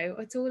 you know,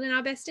 it's all in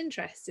our best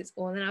interests. It's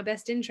all in our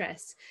best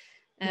interests.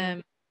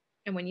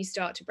 And when you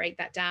start to break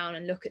that down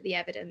and look at the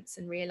evidence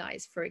and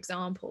realize, for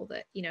example,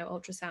 that, you know,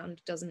 ultrasound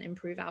doesn't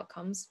improve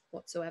outcomes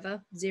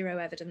whatsoever, zero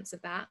evidence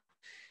of that,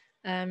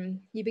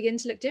 you begin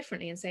to look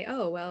differently and say,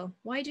 oh, well,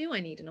 why do I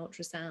need an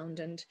ultrasound?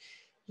 And,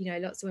 you know,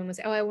 lots of women will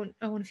say, oh, I want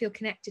to feel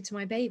connected to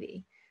my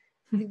baby.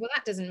 I think, well,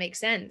 that doesn't make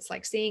sense.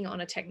 Like seeing it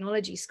on a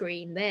technology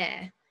screen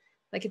there,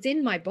 like it's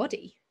in my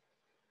body.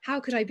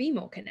 How could I be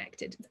more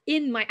connected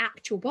in my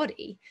actual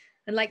body?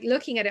 And like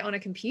looking at it on a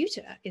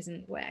computer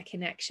isn't where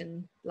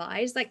connection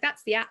lies. Like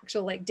that's the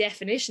actual like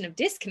definition of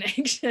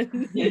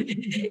disconnection,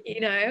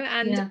 you know,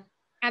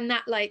 and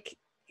that like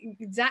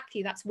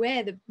exactly that's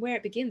where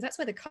it begins. That's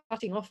where the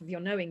cutting off of your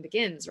knowing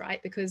begins,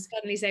 right? Because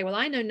suddenly say, well,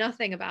 I know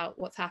nothing about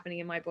what's happening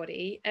in my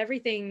body.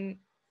 Everything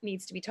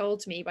needs to be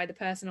told to me by the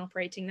person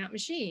operating that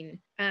machine,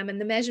 and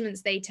the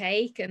measurements they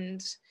take,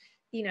 and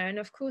you know, and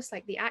of course,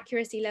 like the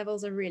accuracy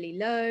levels are really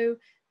low.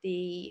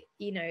 The,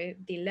 you know,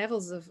 the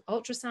levels of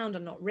ultrasound are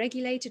not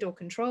regulated or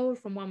controlled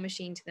from one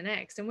machine to the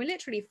next. And we're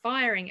literally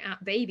firing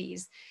at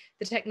babies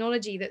the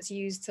technology that's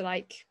used to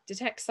like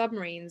detect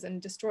submarines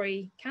and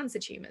destroy cancer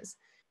tumors,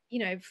 you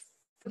know,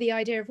 for the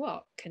idea of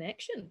what?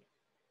 Connection,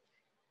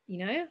 you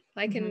know,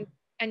 like,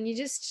 and you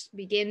just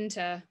begin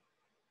to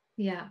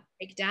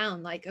break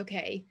down like,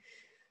 okay,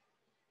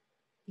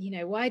 you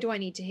know, why do I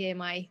need to hear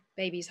my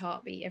baby's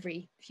heartbeat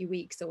every few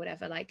weeks or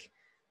whatever? Like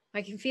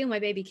I can feel my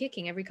baby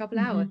kicking every couple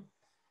hours.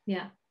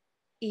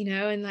 You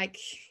know, and like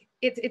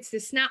it's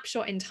this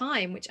snapshot in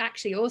time, which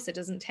actually also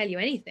doesn't tell you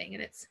anything.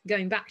 And it's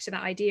going back to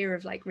that idea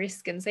of like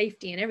risk and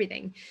safety and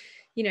everything,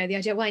 you know, the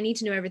idea, well, I need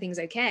to know everything's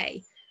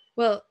okay.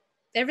 Well,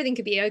 everything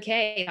could be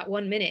okay at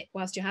 1 minute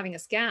whilst you're having a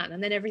scan,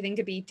 and then everything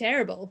could be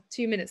terrible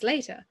 2 minutes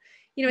later.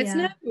 You know, it's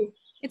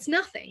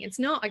nothing. It's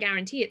not a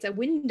guarantee. It's a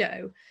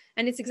window.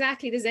 And it's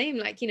exactly the same.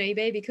 Like, you know, your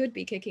baby could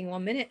be kicking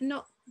 1 minute and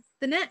not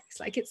the next.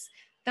 Like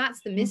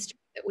that's the mystery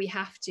that we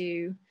have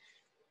to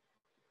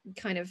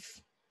kind of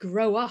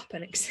grow up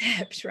and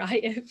accept,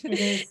 right?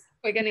 If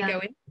we're going to go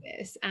into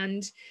this,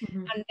 and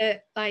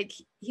like,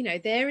 you know,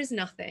 there is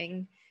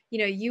nothing, you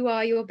know, you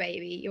are your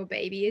baby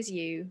is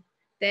you.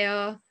 They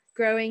are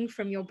growing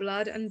from your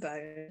blood and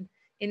bone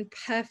in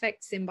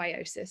perfect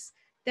symbiosis.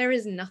 There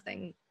is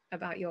nothing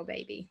about your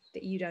baby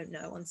that you don't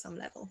know on some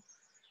level.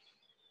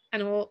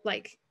 And all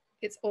like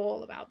it's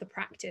all about the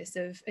practice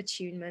of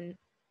attunement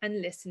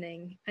and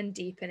listening and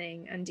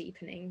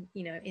deepening,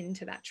 you know,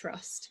 into that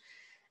trust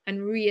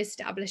and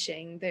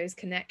re-establishing those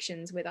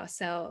connections with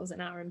ourselves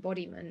and our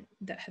embodiment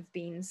that have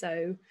been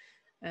so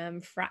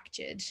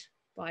fractured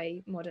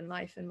by modern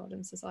life and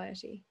modern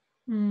society.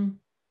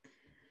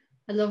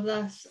 I love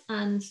that.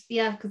 And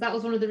yeah, because that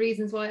was one of the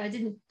reasons why I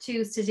didn't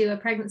choose to do a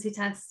pregnancy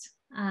test,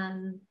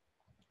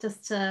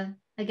 just to,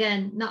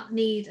 again, not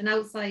need an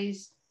outside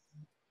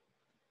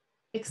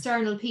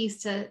external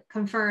piece to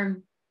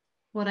confirm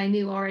what I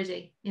knew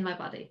already in my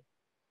body.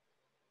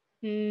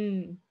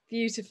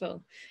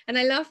 Beautiful. And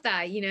I love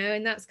that, you know,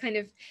 and that's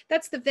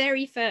the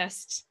very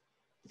first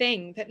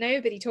thing that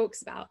nobody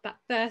talks about, that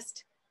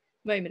first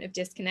moment of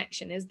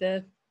disconnection is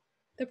the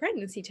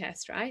pregnancy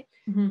test, right?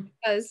 Mm-hmm.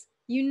 Because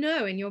you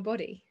know in your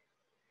body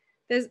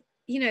there's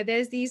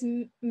there's these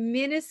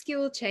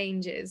minuscule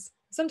changes.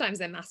 Sometimes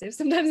they're massive,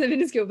 sometimes they're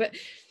minuscule, but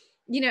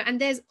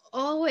and there's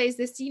always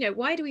this,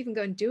 why do we even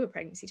go and do a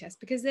pregnancy test?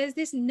 Because there's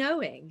this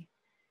knowing,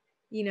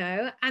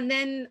 and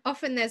then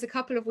often there's a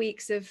couple of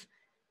weeks of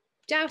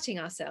doubting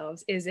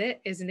ourselves. Is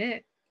it, isn't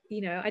it?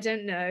 I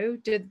don't know.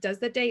 Does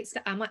the date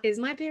is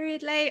my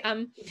period late?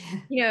 And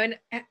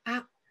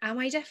am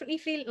I definitely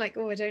feeling like,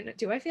 oh, I don't know,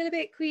 do I feel a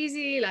bit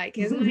queasy? Like,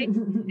 is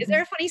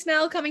there a funny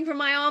smell coming from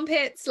my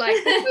armpits? Like,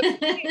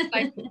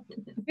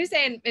 we're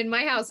saying in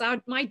my house,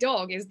 my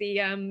dog is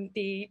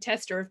the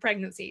tester of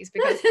pregnancies,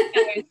 because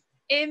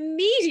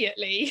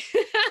immediately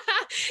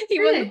he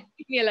Really? will not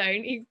leave me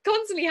alone. He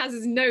constantly has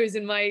his nose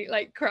in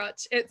my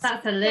crutch.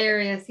 That's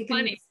hilarious. He can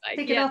funny.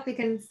 pick it up. He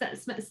can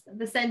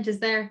the scent is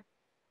there.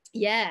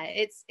 Yeah,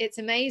 it's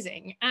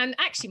amazing. And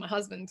actually my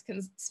husband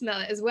can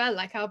smell it as well.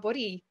 Like, our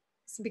body,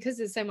 because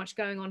there's so much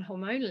going on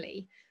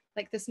hormonally,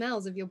 like the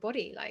smells of your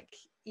body, like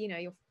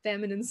your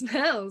feminine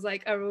smells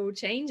are all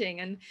changing.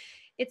 And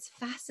it's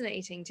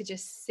fascinating to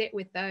just sit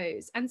with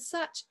those, and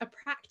such a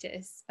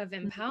practice of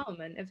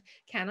empowerment of,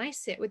 can I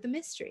sit with the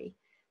mystery?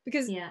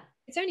 Because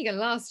it's only going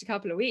to last a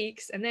couple of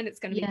weeks, and then it's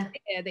going to be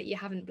clear that you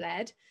haven't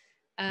bled.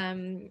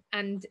 And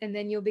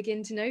then you'll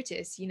begin to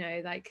notice,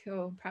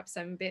 oh, perhaps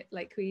I'm a bit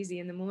queasy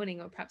in the morning,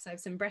 or perhaps I have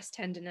some breast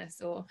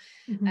tenderness, or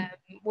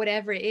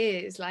whatever it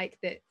is,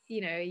 that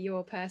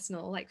your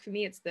personal, for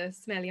me it's the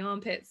smelly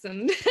armpits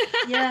and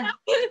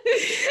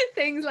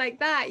things like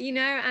that,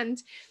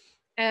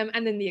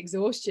 and then the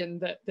exhaustion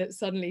that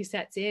suddenly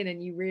sets in,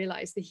 and you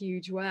realize the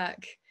huge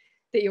work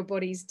that your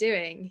body's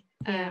doing.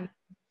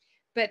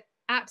 But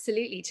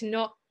absolutely,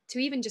 to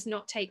even just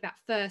not take that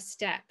first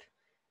step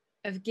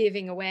of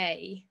giving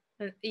away,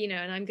 and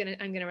I'm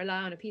gonna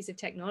rely on a piece of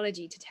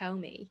technology to tell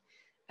me,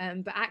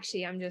 but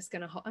actually I'm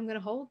gonna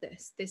hold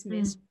this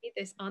mystery,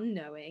 this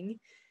unknowing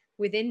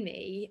within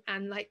me,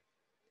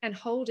 and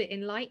hold it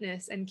in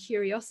lightness and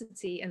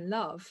curiosity and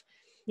love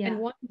and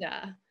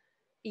wonder,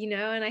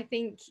 and I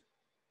think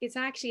it's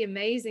actually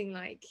amazing,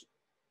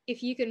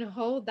 if you can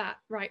hold that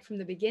right from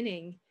the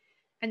beginning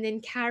and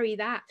then carry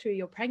that through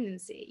your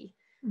pregnancy,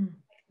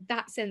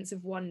 that sense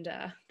of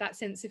wonder, that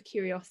sense of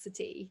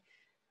curiosity.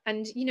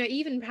 And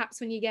even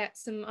perhaps when you get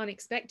some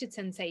unexpected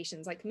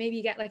sensations, like maybe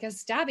you get a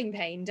stabbing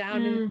pain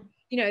down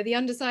in the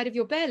underside of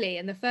your belly,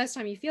 and the first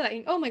time you feel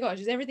it, oh my gosh,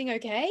 is everything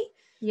okay?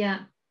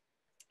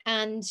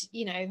 And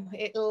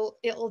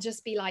it'll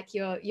just be like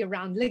your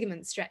round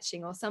ligament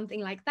stretching or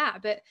something like that.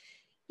 But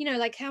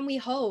can we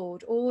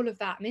hold all of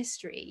that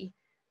mystery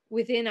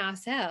within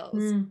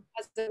ourselves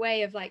as a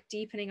way of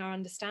deepening our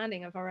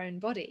understanding of our own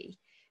body,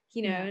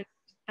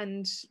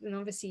 and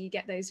obviously you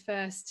get those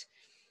first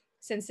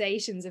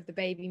sensations of the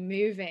baby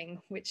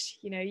moving, which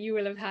you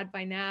will have had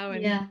by now,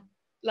 and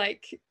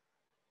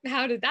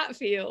how did that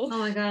feel? Oh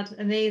my god,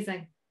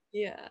 amazing.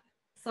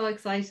 So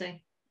exciting.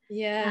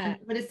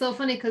 But it's so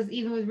funny, because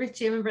even with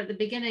Richie, I remember at the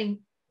beginning,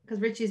 because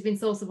Richie's been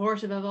so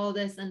supportive of all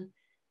this, and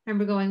I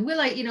remember going, will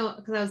I,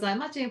 because I was like, I'm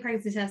not doing a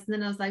pregnancy test, and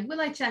then I was like,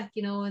 will I check,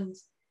 and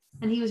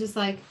he was just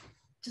like,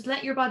 just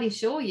let your body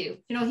show you,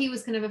 he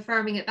was kind of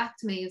affirming it back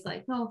to me. He was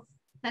like, no,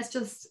 let's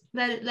just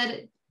let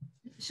it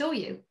show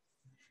you,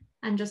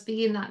 and just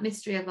be in that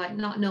mystery of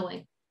not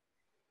knowing,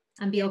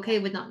 and be okay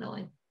with not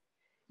knowing.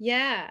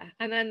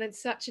 And then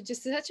it's such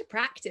a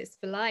practice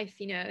for life,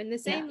 and the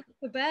same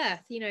for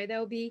birth.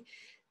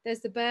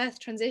 There's the birth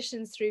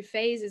transitions through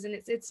phases, and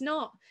it's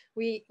not,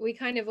 we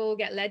kind of all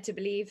get led to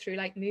believe through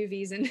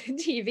movies and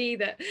TV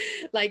that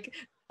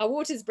our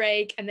waters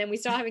break and then we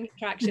start having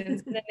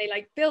contractions and then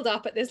they build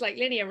up at this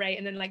linear rate,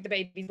 and then the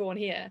baby's born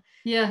here.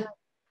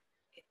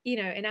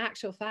 In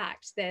actual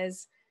fact,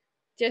 there's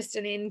just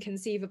an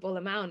inconceivable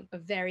amount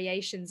of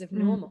variations of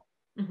normal.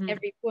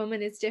 Every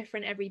woman is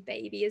different, every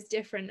baby is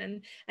different,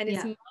 and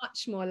it's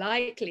much more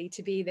likely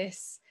to be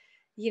this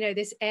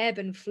this ebb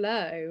and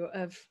flow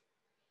of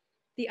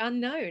the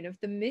unknown, of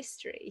the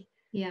mystery.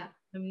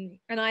 And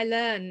I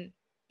learn,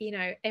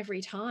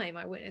 every time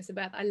I witness a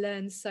birth, I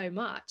learn so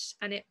much,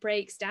 and it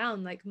breaks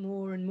down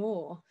more and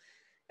more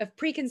of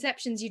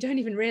preconceptions you don't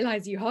even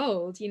realize you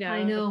hold,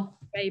 I know,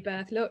 the way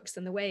birth looks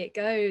and the way it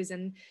goes,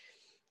 and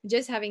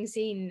just having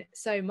seen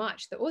so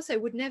much that also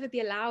would never be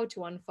allowed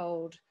to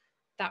unfold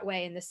that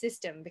way in the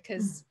system,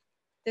 because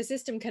the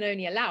system can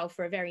only allow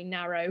for a very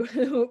narrow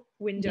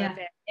window of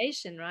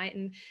variation, right?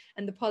 And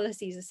the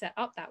policies are set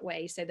up that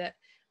way so that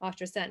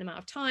after a certain amount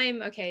of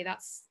time, okay,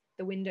 that's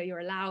the window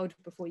you're allowed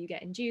before you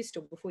get induced,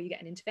 or before you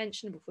get an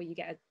intervention, before you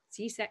get a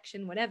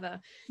C-section,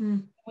 whatever.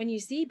 When you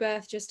see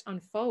birth just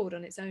unfold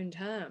on its own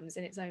terms,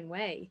 in its own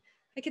way,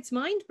 it's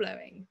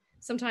mind-blowing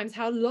sometimes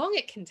how long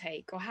it can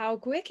take, or how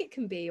quick it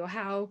can be, or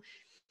how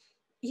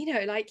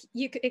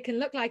it can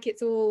look like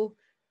it's all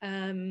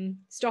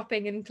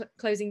stopping and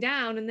closing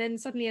down, and then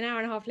suddenly an hour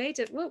and a half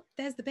later, whoa,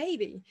 there's the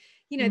baby.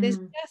 There's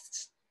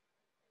just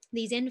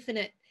these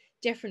infinite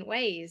different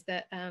ways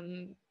that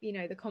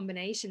the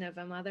combination of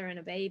a mother and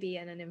a baby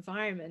and an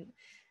environment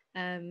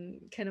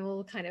can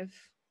all kind of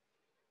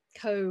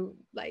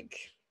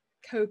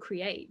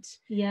co-create.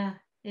 Yeah,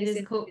 it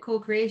is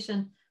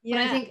co-creation. Yeah.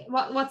 But I think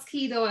what's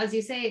key though, as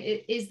you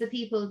say, is the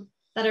people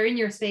that are in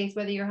your space,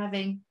 whether you're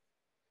having,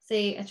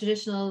 say, a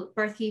traditional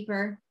birth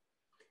keeper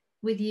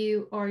with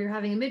you or you're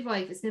having a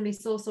midwife. It's going to be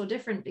so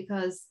different,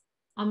 because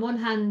on one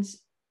hand,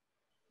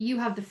 you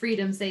have the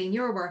freedom, say, in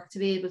your work to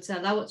be able to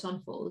allow it to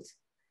unfold,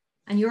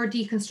 and you're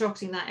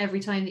deconstructing that every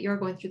time that you're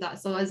going through that.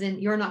 So as in,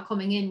 you're not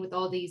coming in with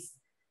all these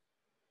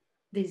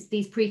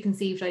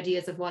preconceived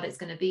ideas of what it's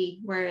going to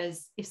be.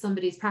 Whereas if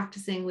somebody's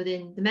practicing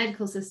within the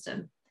medical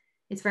system,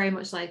 it's very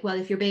much like, well,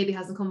 if your baby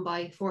hasn't come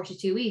by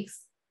 42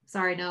 weeks,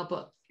 sorry, no,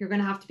 but you're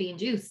going to have to be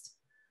induced,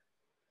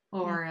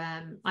 or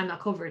I'm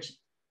not covered.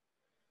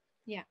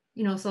 Yeah.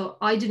 You know, so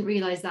I didn't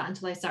realize that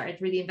until I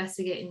started really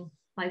investigating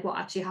like what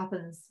actually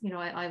happens. You know,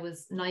 I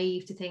was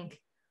naive to think,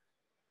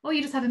 oh,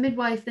 you just have a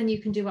midwife, then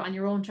you can do it on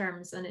your own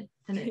terms, and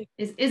it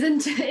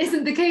isn't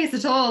the case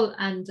at all.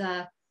 And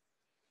a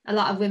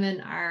lot of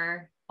women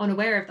are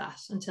unaware of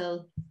that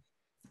until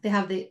they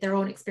have their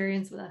own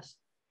experience with it.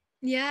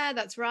 Yeah,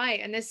 that's right.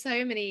 And there's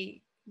so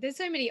many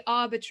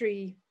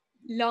arbitrary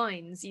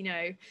lines, you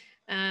know,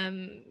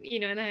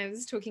 and I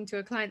was talking to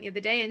a client the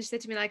other day, and she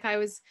said to me, like,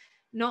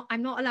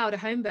 I'm not allowed a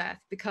home birth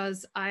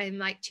because I'm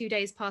like 2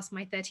 days past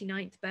my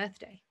 39th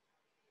birthday.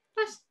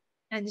 What?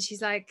 And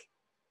she's like,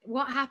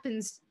 what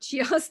happens?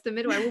 She asked the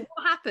midwife, well,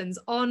 what happens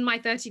on my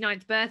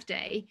 39th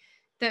birthday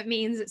that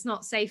means it's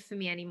not safe for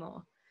me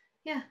anymore?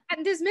 Yeah.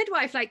 And this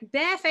midwife, like,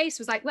 their face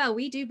was like, well,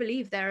 we do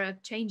believe there are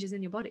changes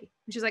in your body.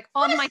 And she's like,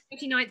 on my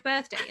 39th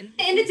birthday. And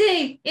in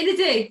a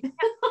day.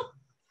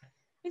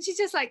 And she's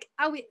just like,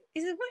 what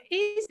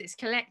is this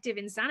collective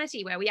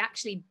insanity where we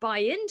actually buy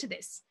into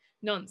this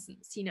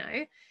nonsense, you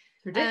know?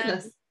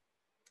 Ridiculous.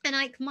 And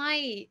like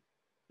my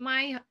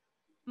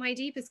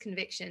deepest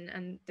conviction,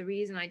 and the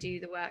reason I do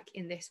the work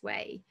in this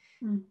way,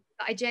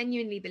 I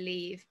genuinely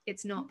believe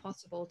it's not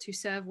possible to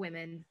serve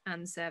women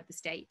and serve the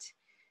state,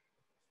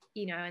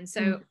 you know. And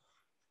so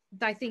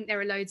I think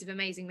there are loads of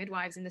amazing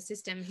midwives in the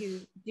system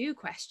who do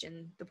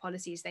question the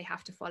policies they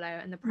have to follow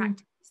and the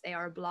practices they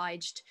are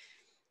obliged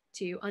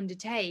to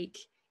undertake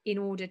in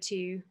order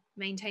to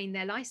maintain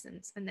their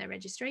license and their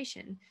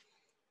registration,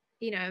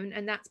 you know.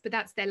 And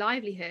that's their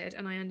livelihood,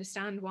 and I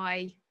understand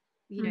why,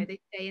 you know, they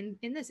stay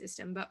in the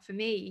system. But for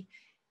me,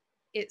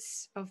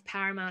 it's of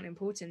paramount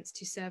importance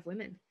to serve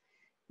women,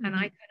 and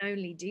I can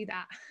only do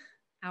that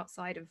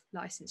outside of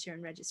licensure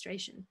and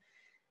registration,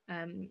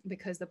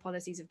 because the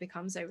policies have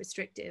become so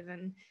restrictive.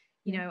 And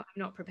you know, I'm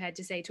not prepared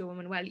to say to a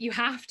woman, well, you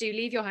have to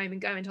leave your home and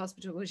go into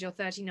hospital because you're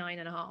 39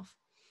 and a half.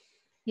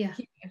 Yeah.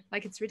 You know,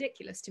 like, it's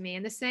ridiculous to me.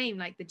 And the same,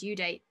 like the due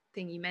date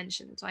thing you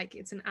mentioned, like,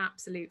 it's an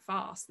absolute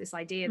farce, this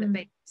idea that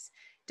babies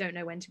don't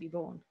know when to be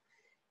born,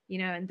 you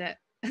know, and that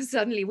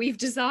suddenly we've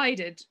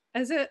decided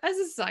as a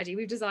society,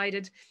 we've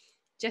decided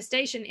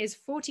gestation is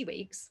 40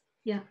 weeks.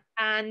 Yeah.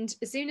 And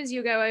as soon as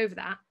you go over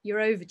that, you're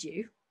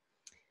overdue.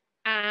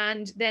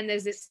 And then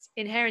there's this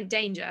inherent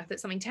danger that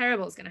something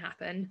terrible is going to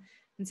happen.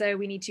 And so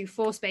we need to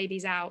force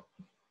babies out,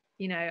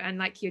 you know, and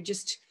like, you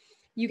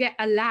get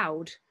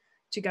allowed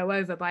to go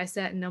over by a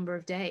certain number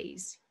of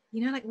days,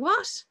 you know, like,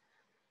 what?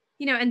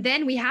 You know, and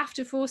then we have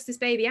to force this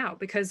baby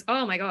out because,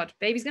 oh my God,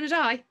 baby's going to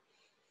die.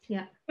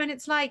 Yeah. And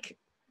it's like,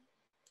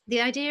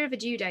 the idea of a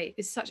due date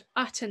is such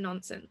utter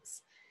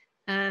nonsense.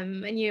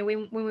 And, you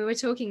know, when we were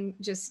talking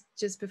just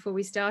before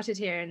we started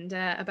here and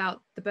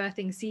about the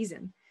birthing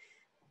season,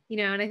 you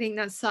know, and I think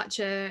that's such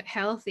a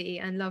healthy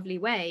and lovely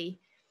way,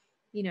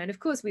 you know, and of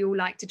course we all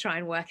like to try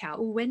and work out,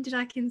 oh, when did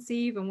I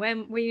conceive and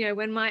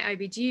when might I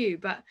be due?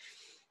 But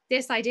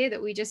this idea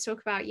that we just talk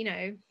about, you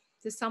know,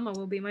 the summer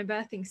will be my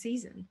birthing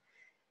season.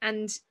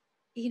 And,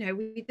 you know,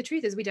 the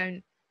truth is we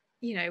don't,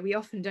 you know, we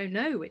often don't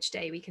know which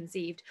day we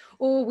conceived,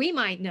 or we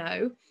might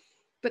know,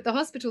 but the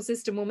hospital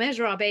system will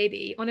measure our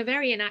baby on a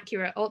very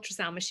inaccurate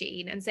ultrasound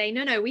machine and say,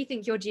 no, we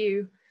think you're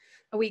due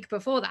a week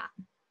before that.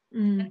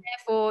 And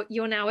therefore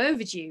you're now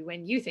overdue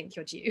when you think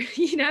you're due,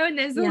 you know. And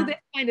there's all this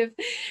kind of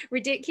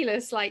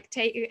ridiculous, like,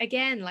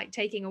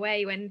 taking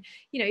away when,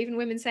 you know, even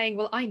women saying,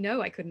 well, I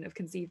know I couldn't have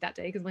conceived that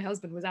day because my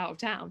husband was out of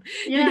town.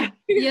 Yeah.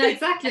 Yeah,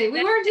 exactly.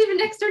 We weren't even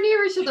next or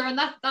near each other on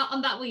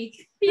that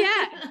week.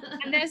 Yeah.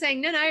 And they're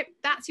saying, no,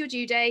 that's your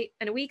due date,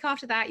 and a week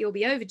after that you'll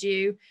be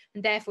overdue,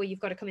 and therefore you've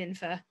got to come in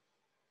for,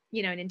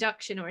 you know, an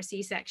induction or a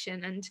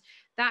C-section. And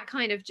that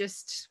kind of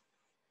just,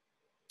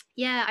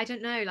 yeah, I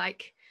don't know,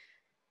 like,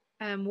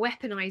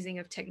 weaponizing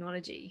of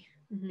technology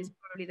is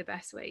probably the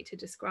best way to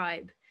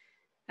describe,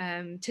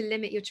 to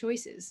limit your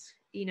choices,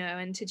 you know,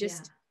 and to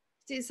just,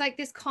 it's like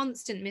this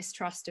constant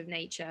mistrust of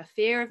nature,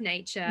 fear of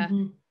nature,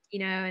 you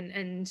know,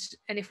 and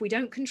if we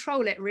don't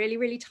control it really,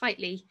 really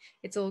tightly,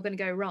 it's all going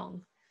to go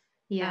wrong.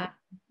 You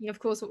know, of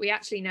course, what we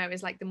actually know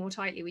is, like, the more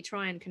tightly we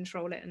try and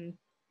control it and,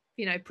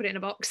 you know, put it in a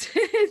box,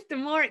 the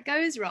more it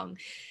goes wrong.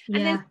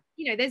 And there's,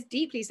 you know, there's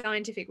deeply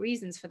scientific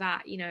reasons for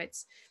that. You know,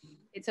 it's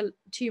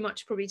too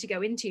much probably to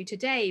go into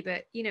today,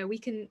 but, you know, we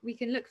can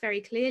look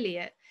very clearly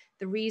at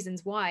the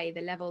reasons why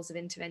the levels of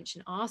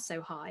intervention are so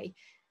high,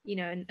 you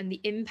know, and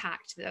the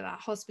impact that that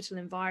hospital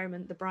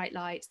environment, the bright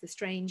lights, the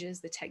strangers,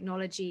 the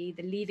technology,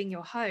 the leaving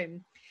your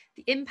home,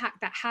 the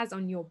impact that has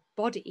on your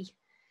body,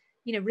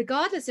 you know,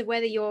 regardless of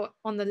whether you're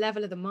on the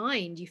level of the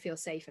mind, you feel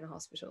safe in a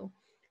hospital,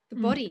 the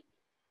body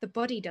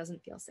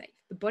doesn't feel safe.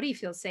 The body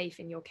feels safe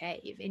in your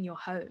cave, in your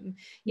home.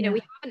 You know,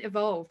 we haven't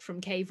evolved from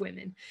cave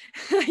women.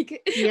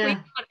 Like, we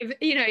can't,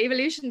 you know,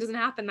 evolution doesn't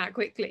happen that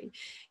quickly,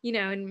 you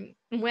know, and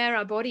where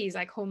our bodies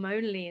like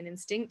hormonally and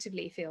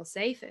instinctively feel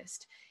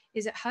safest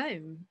is at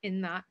home,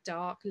 in that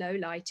dark, low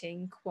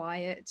lighting,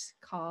 quiet,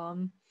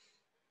 calm,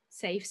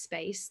 safe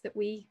space that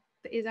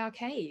is our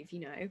cave,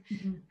 you know,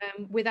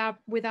 with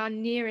our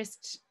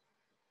nearest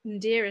and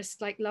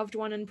dearest like loved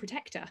one and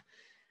protector.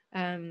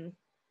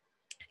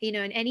 You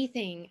know, and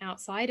anything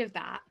outside of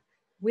that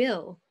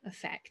will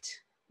affect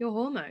your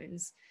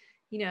hormones,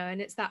 you know, and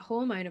it's that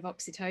hormone of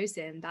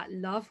oxytocin, that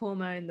love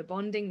hormone, the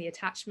bonding, the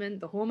attachment,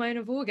 the hormone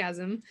of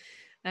orgasm,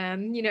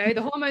 you know,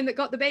 the hormone that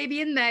got the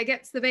baby in there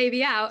gets the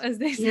baby out, as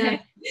they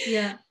say.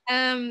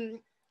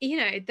 You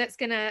know, that's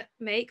going to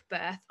make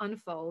birth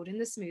unfold in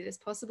the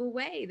smoothest possible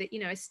way, that, you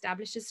know,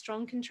 establishes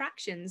strong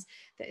contractions,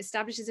 that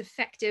establishes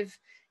effective,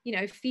 you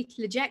know,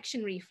 fetal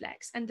ejection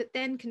reflex, and that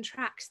then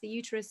contracts the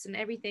uterus and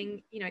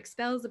everything, you know,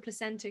 expels the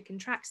placenta,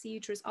 contracts the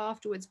uterus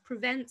afterwards,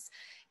 prevents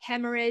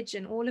hemorrhage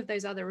and all of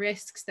those other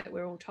risks that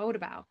we're all told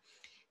about.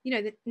 You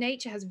know, that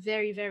nature has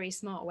very, very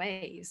smart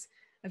ways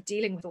of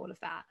dealing with all of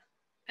that.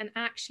 And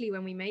actually,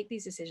 when we make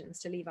these decisions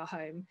to leave our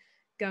home,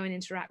 go and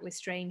interact with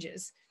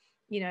strangers,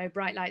 you know,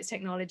 bright lights,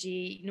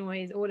 technology,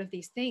 noise, all of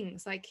these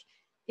things, like,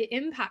 it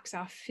impacts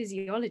our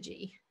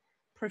physiology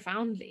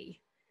profoundly,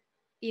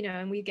 you know,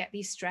 and we get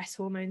these stress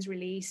hormones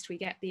released, we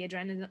get the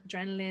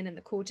adrenaline and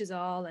the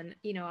cortisol, and,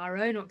 you know, our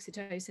own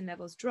oxytocin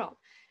levels drop,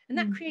 and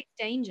that creates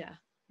danger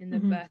in the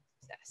birth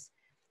process.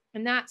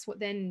 And that's what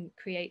then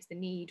creates the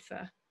need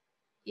for,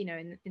 you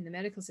know, in the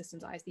medical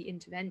system's eyes, the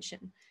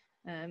intervention.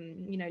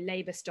 You know,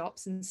 labor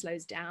stops and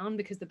slows down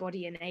because the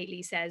body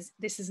innately says,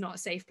 this is not a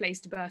safe place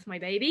to birth my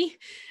baby.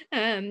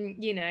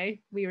 You know,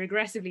 we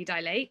regressively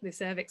dilate, the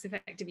cervix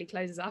effectively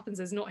closes up and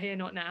says, not here,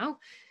 not now.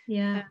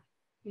 And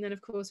then,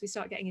 of course, we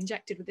start getting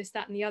injected with this,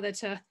 that, and the other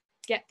to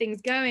get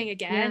things going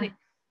again. It's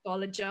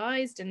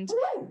pathologized and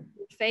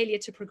failure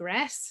to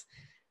progress.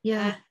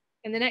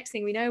 And the next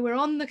thing we know, we're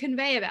on the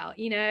conveyor belt,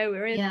 you know,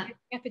 we're in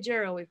the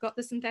epidural, we've got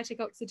the synthetic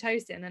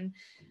oxytocin, and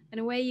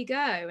away you go.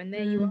 And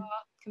there you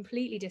are,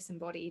 completely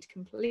disembodied,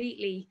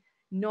 completely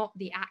not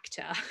the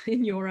actor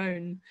in your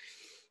own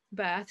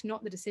birth,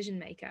 not the decision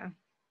maker.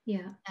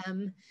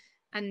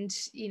 And,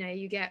 you know,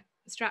 you get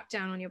strapped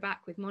down on your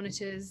back with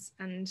monitors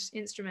and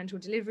instrumental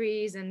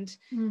deliveries, and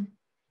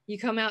you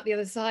come out the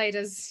other side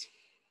as,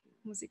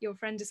 was it your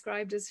friend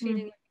described as,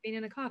 feeling like being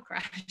in a car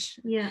crash.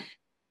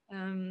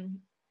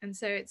 And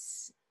so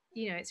it's,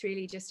 you know, it's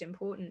really just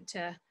important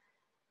to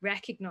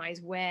recognize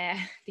where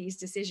these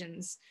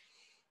decisions,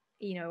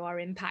 you know, are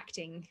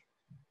impacting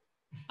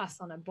us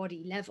on a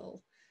body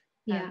level,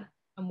 and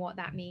what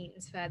that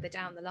means further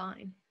down the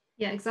line.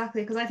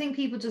 Exactly, because I think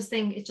people just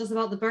think it's just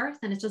about the birth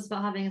and it's just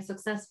about having a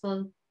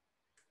successful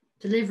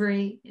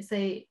delivery,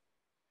 say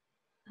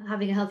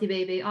having a healthy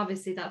baby.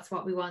 Obviously that's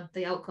what we want,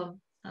 the outcome,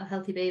 a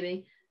healthy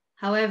baby.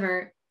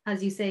 However,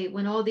 as you say,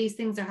 when all these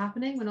things are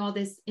happening, when all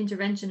this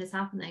intervention is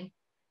happening,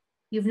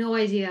 you've no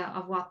idea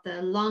of what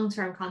the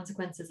long-term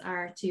consequences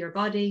are to your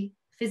body,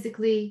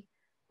 physically,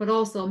 but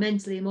also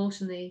mentally,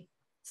 emotionally,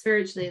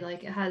 spiritually.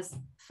 Like, it has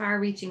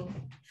far-reaching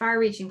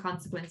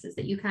consequences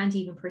that you can't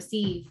even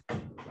perceive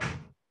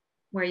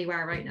where you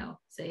are right now,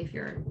 say if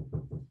you're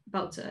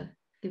about to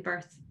give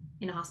birth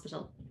in a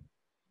hospital.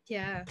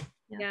 Yeah,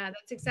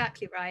 that's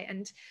exactly right.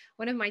 And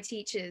one of my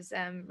teachers,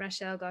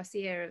 Rachel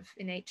Garcia of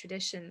Innate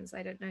Traditions,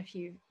 I don't know if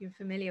you're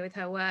familiar with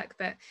her work,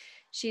 but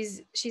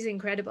she's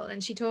incredible.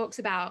 And she talks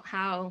about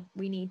how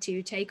we need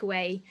to take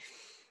away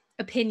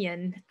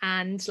opinion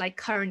and like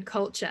current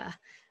culture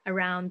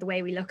around the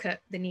way we look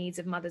at the needs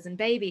of mothers and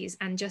babies,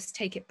 and just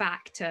take it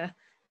back to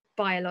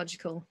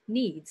biological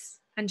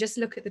needs, and just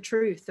look at the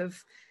truth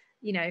of,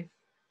 you know,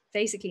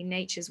 basically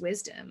nature's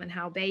wisdom, and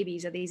how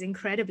babies are these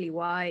incredibly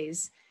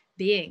wise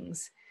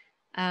beings.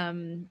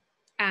 And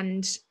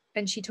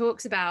she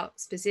talks about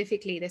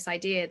specifically this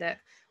idea that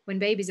when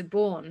babies are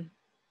born,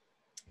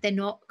 they're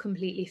not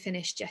completely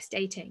finished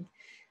gestating.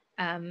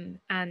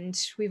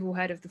 And we've all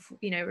heard of the,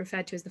 you know,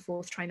 referred to as the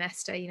fourth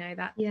trimester, you know,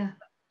 that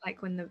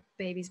like when the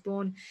baby's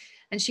born,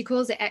 and she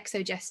calls it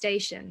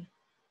exogestation.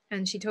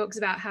 And she talks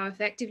about how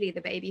effectively the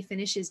baby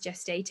finishes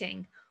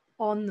gestating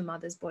on the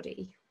mother's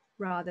body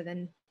rather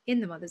than in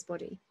the mother's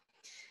body.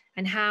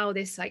 And how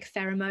this like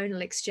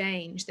pheromonal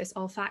exchange, this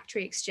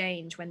olfactory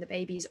exchange when the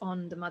baby's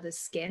on the mother's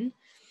skin,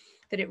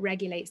 that it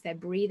regulates their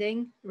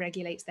breathing,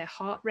 regulates their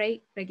heart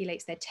rate,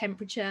 regulates their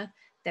temperature,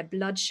 their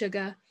blood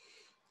sugar.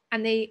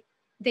 And they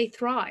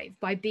thrive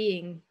by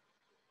being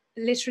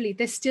literally,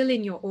 they're still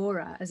in your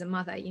aura as a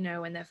mother, you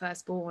know, when they're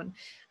first born.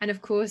 And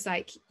of course,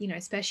 like, you know,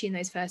 especially in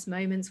those first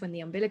moments when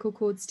the umbilical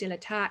cord's still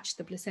attached,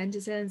 the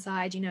placenta's still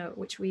inside, you know,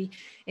 which we,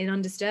 in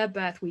undisturbed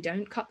birth, we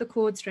don't cut the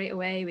cord straight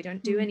away. We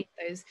don't do any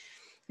of those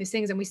those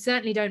things. And we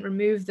certainly don't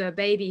remove the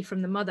baby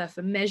from the mother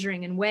for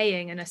measuring and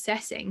weighing and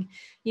assessing,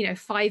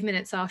 5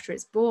 minutes after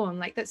it's born.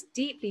 Like, that's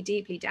deeply,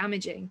 deeply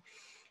damaging.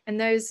 And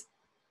those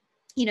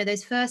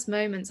first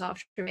moments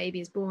after a baby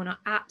is born are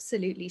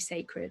absolutely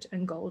sacred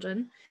and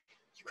golden.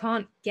 You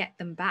can't get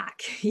them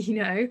back,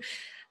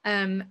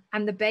 and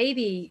the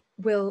baby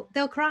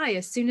they'll cry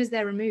as soon as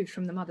they're removed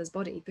from the mother's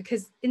body,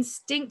 because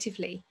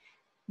instinctively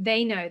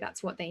they know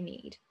that's what they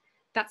need.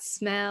 That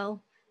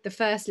smell, the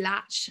first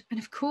latch. And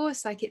of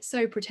course, like, it's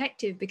so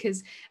protective,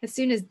 because as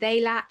soon as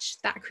they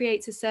latch, that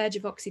creates a surge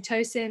of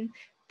oxytocin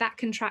that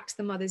contracts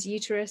the mother's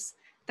uterus,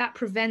 that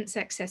prevents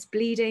excess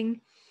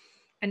bleeding,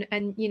 and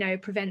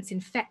prevents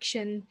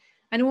infection,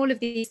 and all of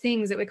these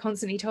things that we're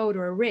constantly told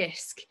are a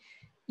risk.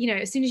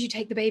 As soon as you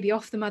take the baby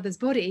off the mother's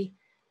body,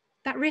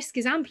 that risk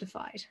is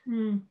amplified.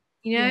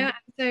 Yeah.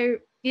 So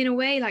in a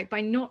way, like,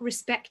 by not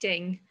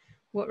respecting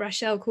what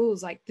Rachel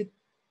calls like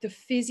the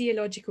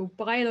physiological,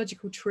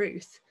 biological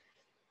truth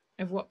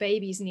of what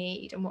babies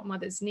need and what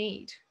mothers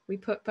need, we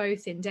put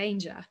both in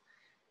danger.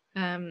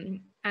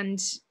 And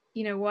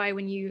why,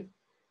 when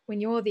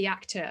you're the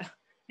actor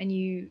and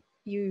you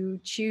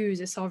choose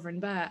a sovereign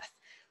birth,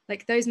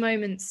 like, those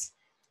moments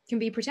can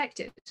be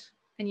protected.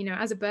 And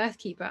as a birth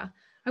keeper,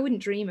 I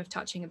wouldn't dream of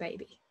touching a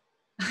baby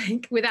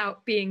like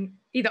without being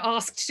either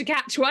asked to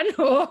catch one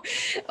or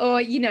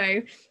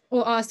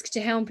asked to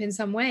help in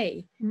some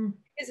way,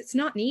 because it's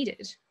not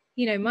needed.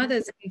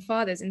 Mothers and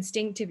fathers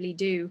instinctively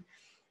do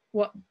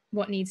what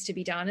needs to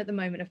be done at the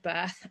moment of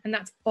birth, and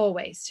that's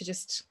always to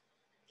just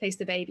place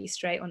the baby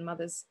straight on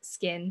mother's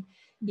skin,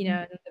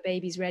 and the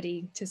baby's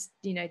ready to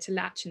to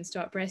latch and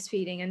start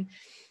breastfeeding.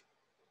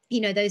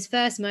 And those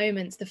first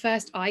moments, the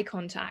first eye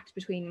contact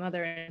between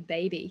mother and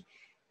baby,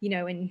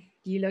 when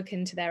you look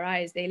into their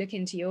eyes, they look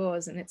into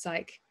yours, and it's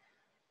like,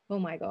 oh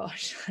my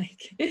gosh,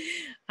 like,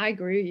 I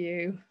grew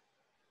you,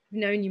 I've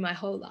known you my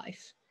whole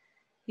life.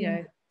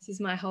 This is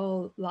my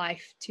whole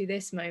life to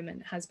this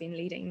moment has been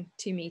leading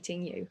to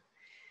meeting you.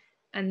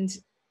 And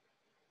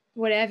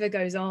whatever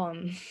goes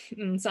on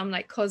some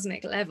like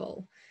cosmic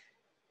level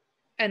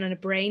and on a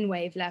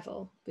brainwave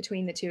level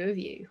between the two of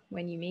you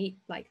when you meet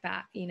like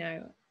that,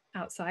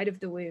 outside of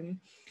the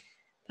womb,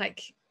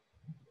 like,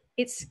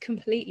 it's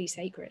completely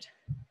sacred.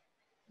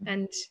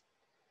 And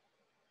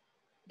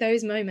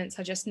those moments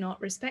are just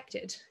not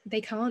respected. They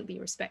can't be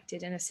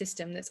respected in a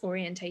system that's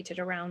orientated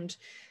around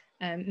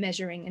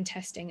measuring and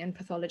testing and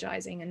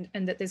pathologizing,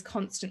 and that there's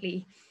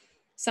constantly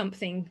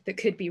something that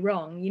could be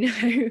wrong.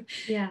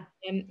 Yeah.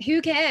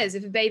 Who cares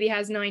if a baby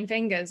has 9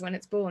 fingers when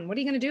it's born? What are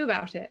you going to do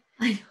about it?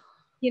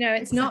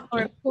 It's not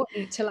more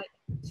important to like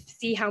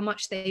see how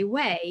much they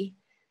weigh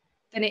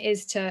than it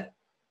is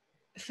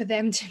for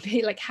them to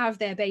be like have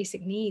their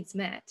basic needs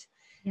met.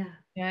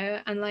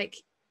 And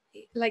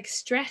like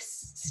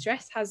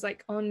stress has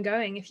like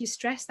ongoing, if you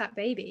stress that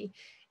baby,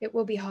 it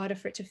will be harder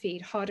for it to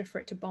feed, harder for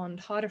it to bond,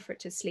 harder for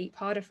it to sleep,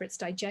 harder for its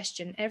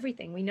digestion,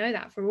 everything. We know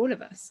that for all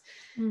of us.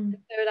 So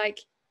like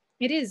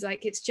it is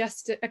like, it's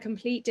just a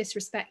complete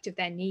disrespect of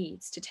their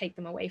needs to take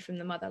them away from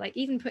the mother. Like,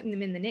 even putting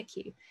them in the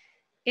NICU,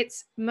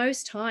 it's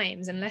most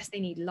times, unless they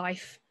need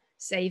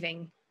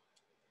life-saving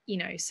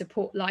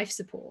support, life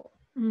support,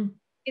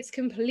 it's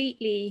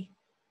completely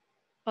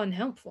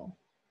unhelpful.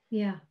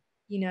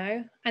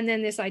 And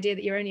then this idea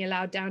that you're only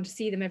allowed down to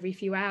see them every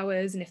few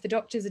hours, and if the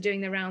doctors are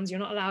doing their rounds, you're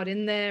not allowed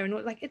in there, and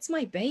like, it's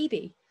my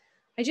baby.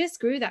 I just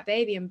grew that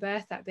baby and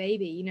birthed that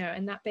baby,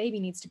 and that baby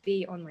needs to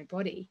be on my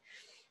body.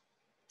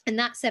 And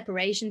that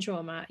separation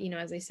trauma,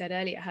 as I said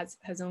earlier,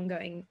 has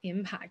ongoing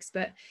impacts.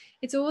 But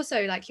it's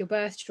also like, your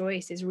birth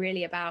choice is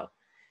really about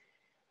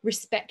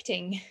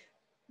respecting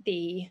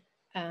the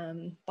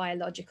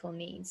biological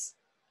needs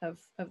of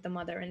the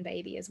mother and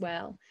baby as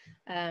well,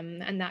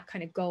 and that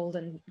kind of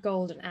golden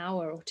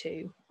hour or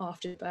two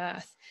after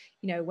birth,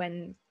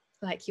 when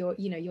like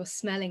you're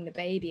smelling the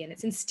baby, and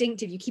it's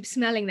instinctive, you keep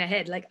smelling their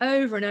head like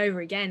over and over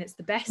again, it's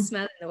the best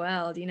smell in the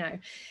world,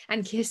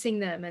 and kissing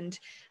them, and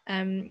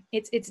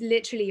it's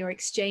literally, you're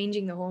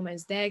exchanging the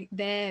hormones,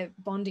 they're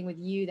bonding with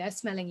you, they're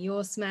smelling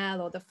your smell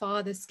or the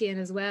father's skin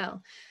as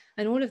well,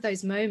 and all of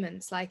those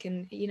moments, like,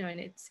 and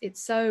and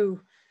it's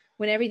so,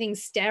 when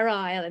everything's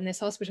sterile in this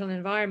hospital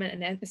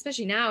environment, and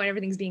especially now when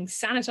everything's being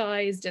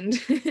sanitized, and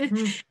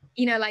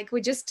like,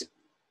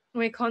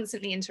 we're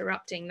constantly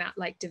interrupting that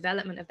like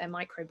development of their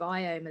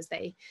microbiome as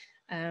they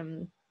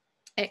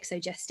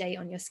exogestate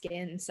on your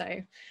skin.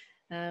 So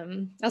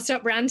I'll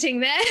stop ranting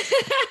there.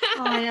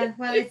 Oh yeah,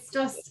 well, it's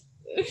just,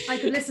 I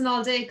could listen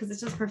all day because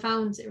it's just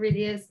profound. It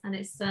really is. And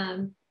it's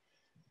and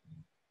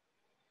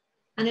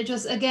it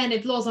just, again,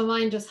 it blows my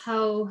mind just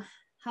how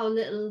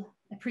little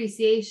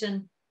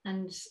appreciation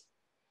and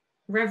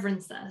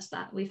reverence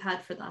that we've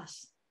had for that.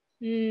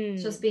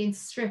 It's just being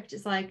stripped.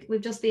 It's like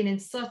we've just been in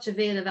such a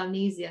veil of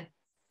amnesia,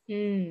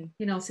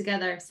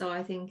 together. So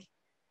I think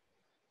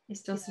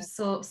it's just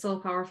so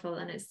powerful,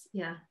 and it's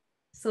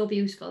so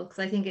beautiful, because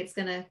I think it's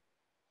gonna,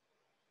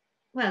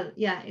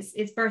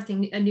 it's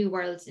birthing a new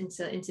world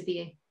into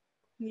being.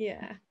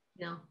 It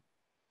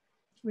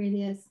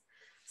really is.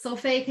 So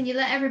Faye, can you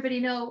let everybody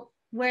know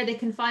where they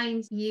can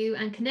find you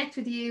and connect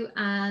with you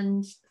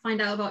and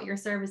find out about your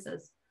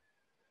services.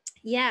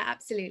 Yeah,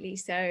 absolutely.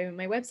 So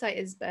my website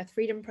is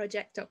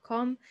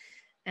birthfreedomproject.com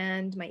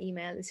and my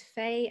email is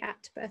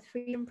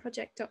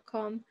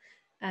faye@birthfreedomproject.com.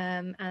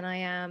 And I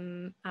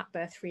am at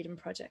Birth Freedom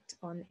Project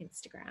on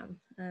Instagram.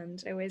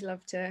 And I always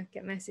love to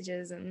get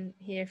messages and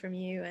hear from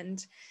you. And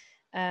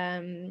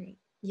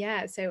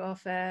so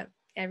offer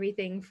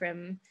everything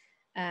from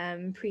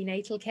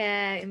prenatal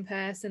care in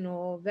person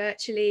or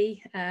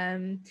virtually,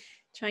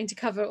 trying to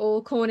cover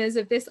all corners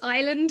of this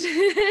island.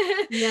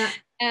 Yeah.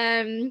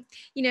 To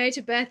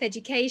birth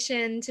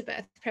education, to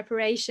birth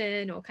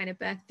preparation, or kind of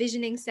birth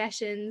visioning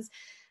sessions,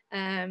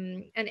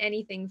 and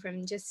anything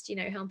from just,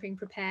 helping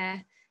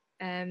prepare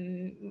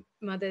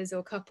mothers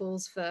or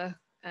couples for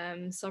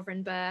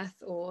sovereign birth,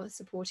 or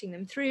supporting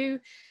them through,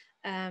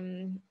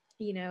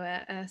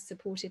 a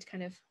supported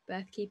kind of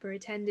birth keeper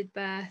attended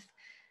birth,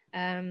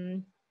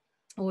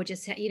 or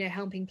just,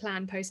 helping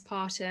plan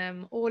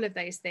postpartum, all of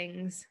those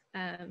things.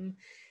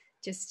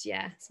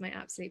 It's my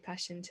absolute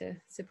passion to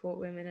support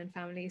women and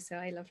families. So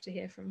I love to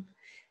hear from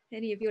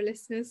any of your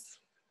listeners.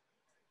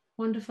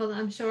 Wonderful.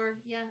 I'm sure.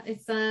 Yeah,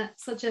 it's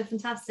such a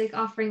fantastic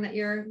offering that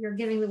you're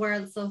giving the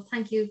world. So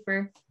thank you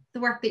for the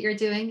work that you're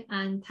doing.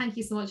 And thank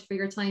you so much for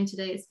your time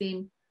today. It's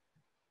been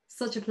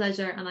such a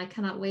pleasure. And I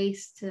cannot wait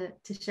to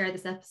share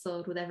this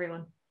episode with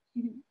everyone.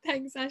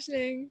 Thanks,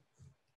 Aisling.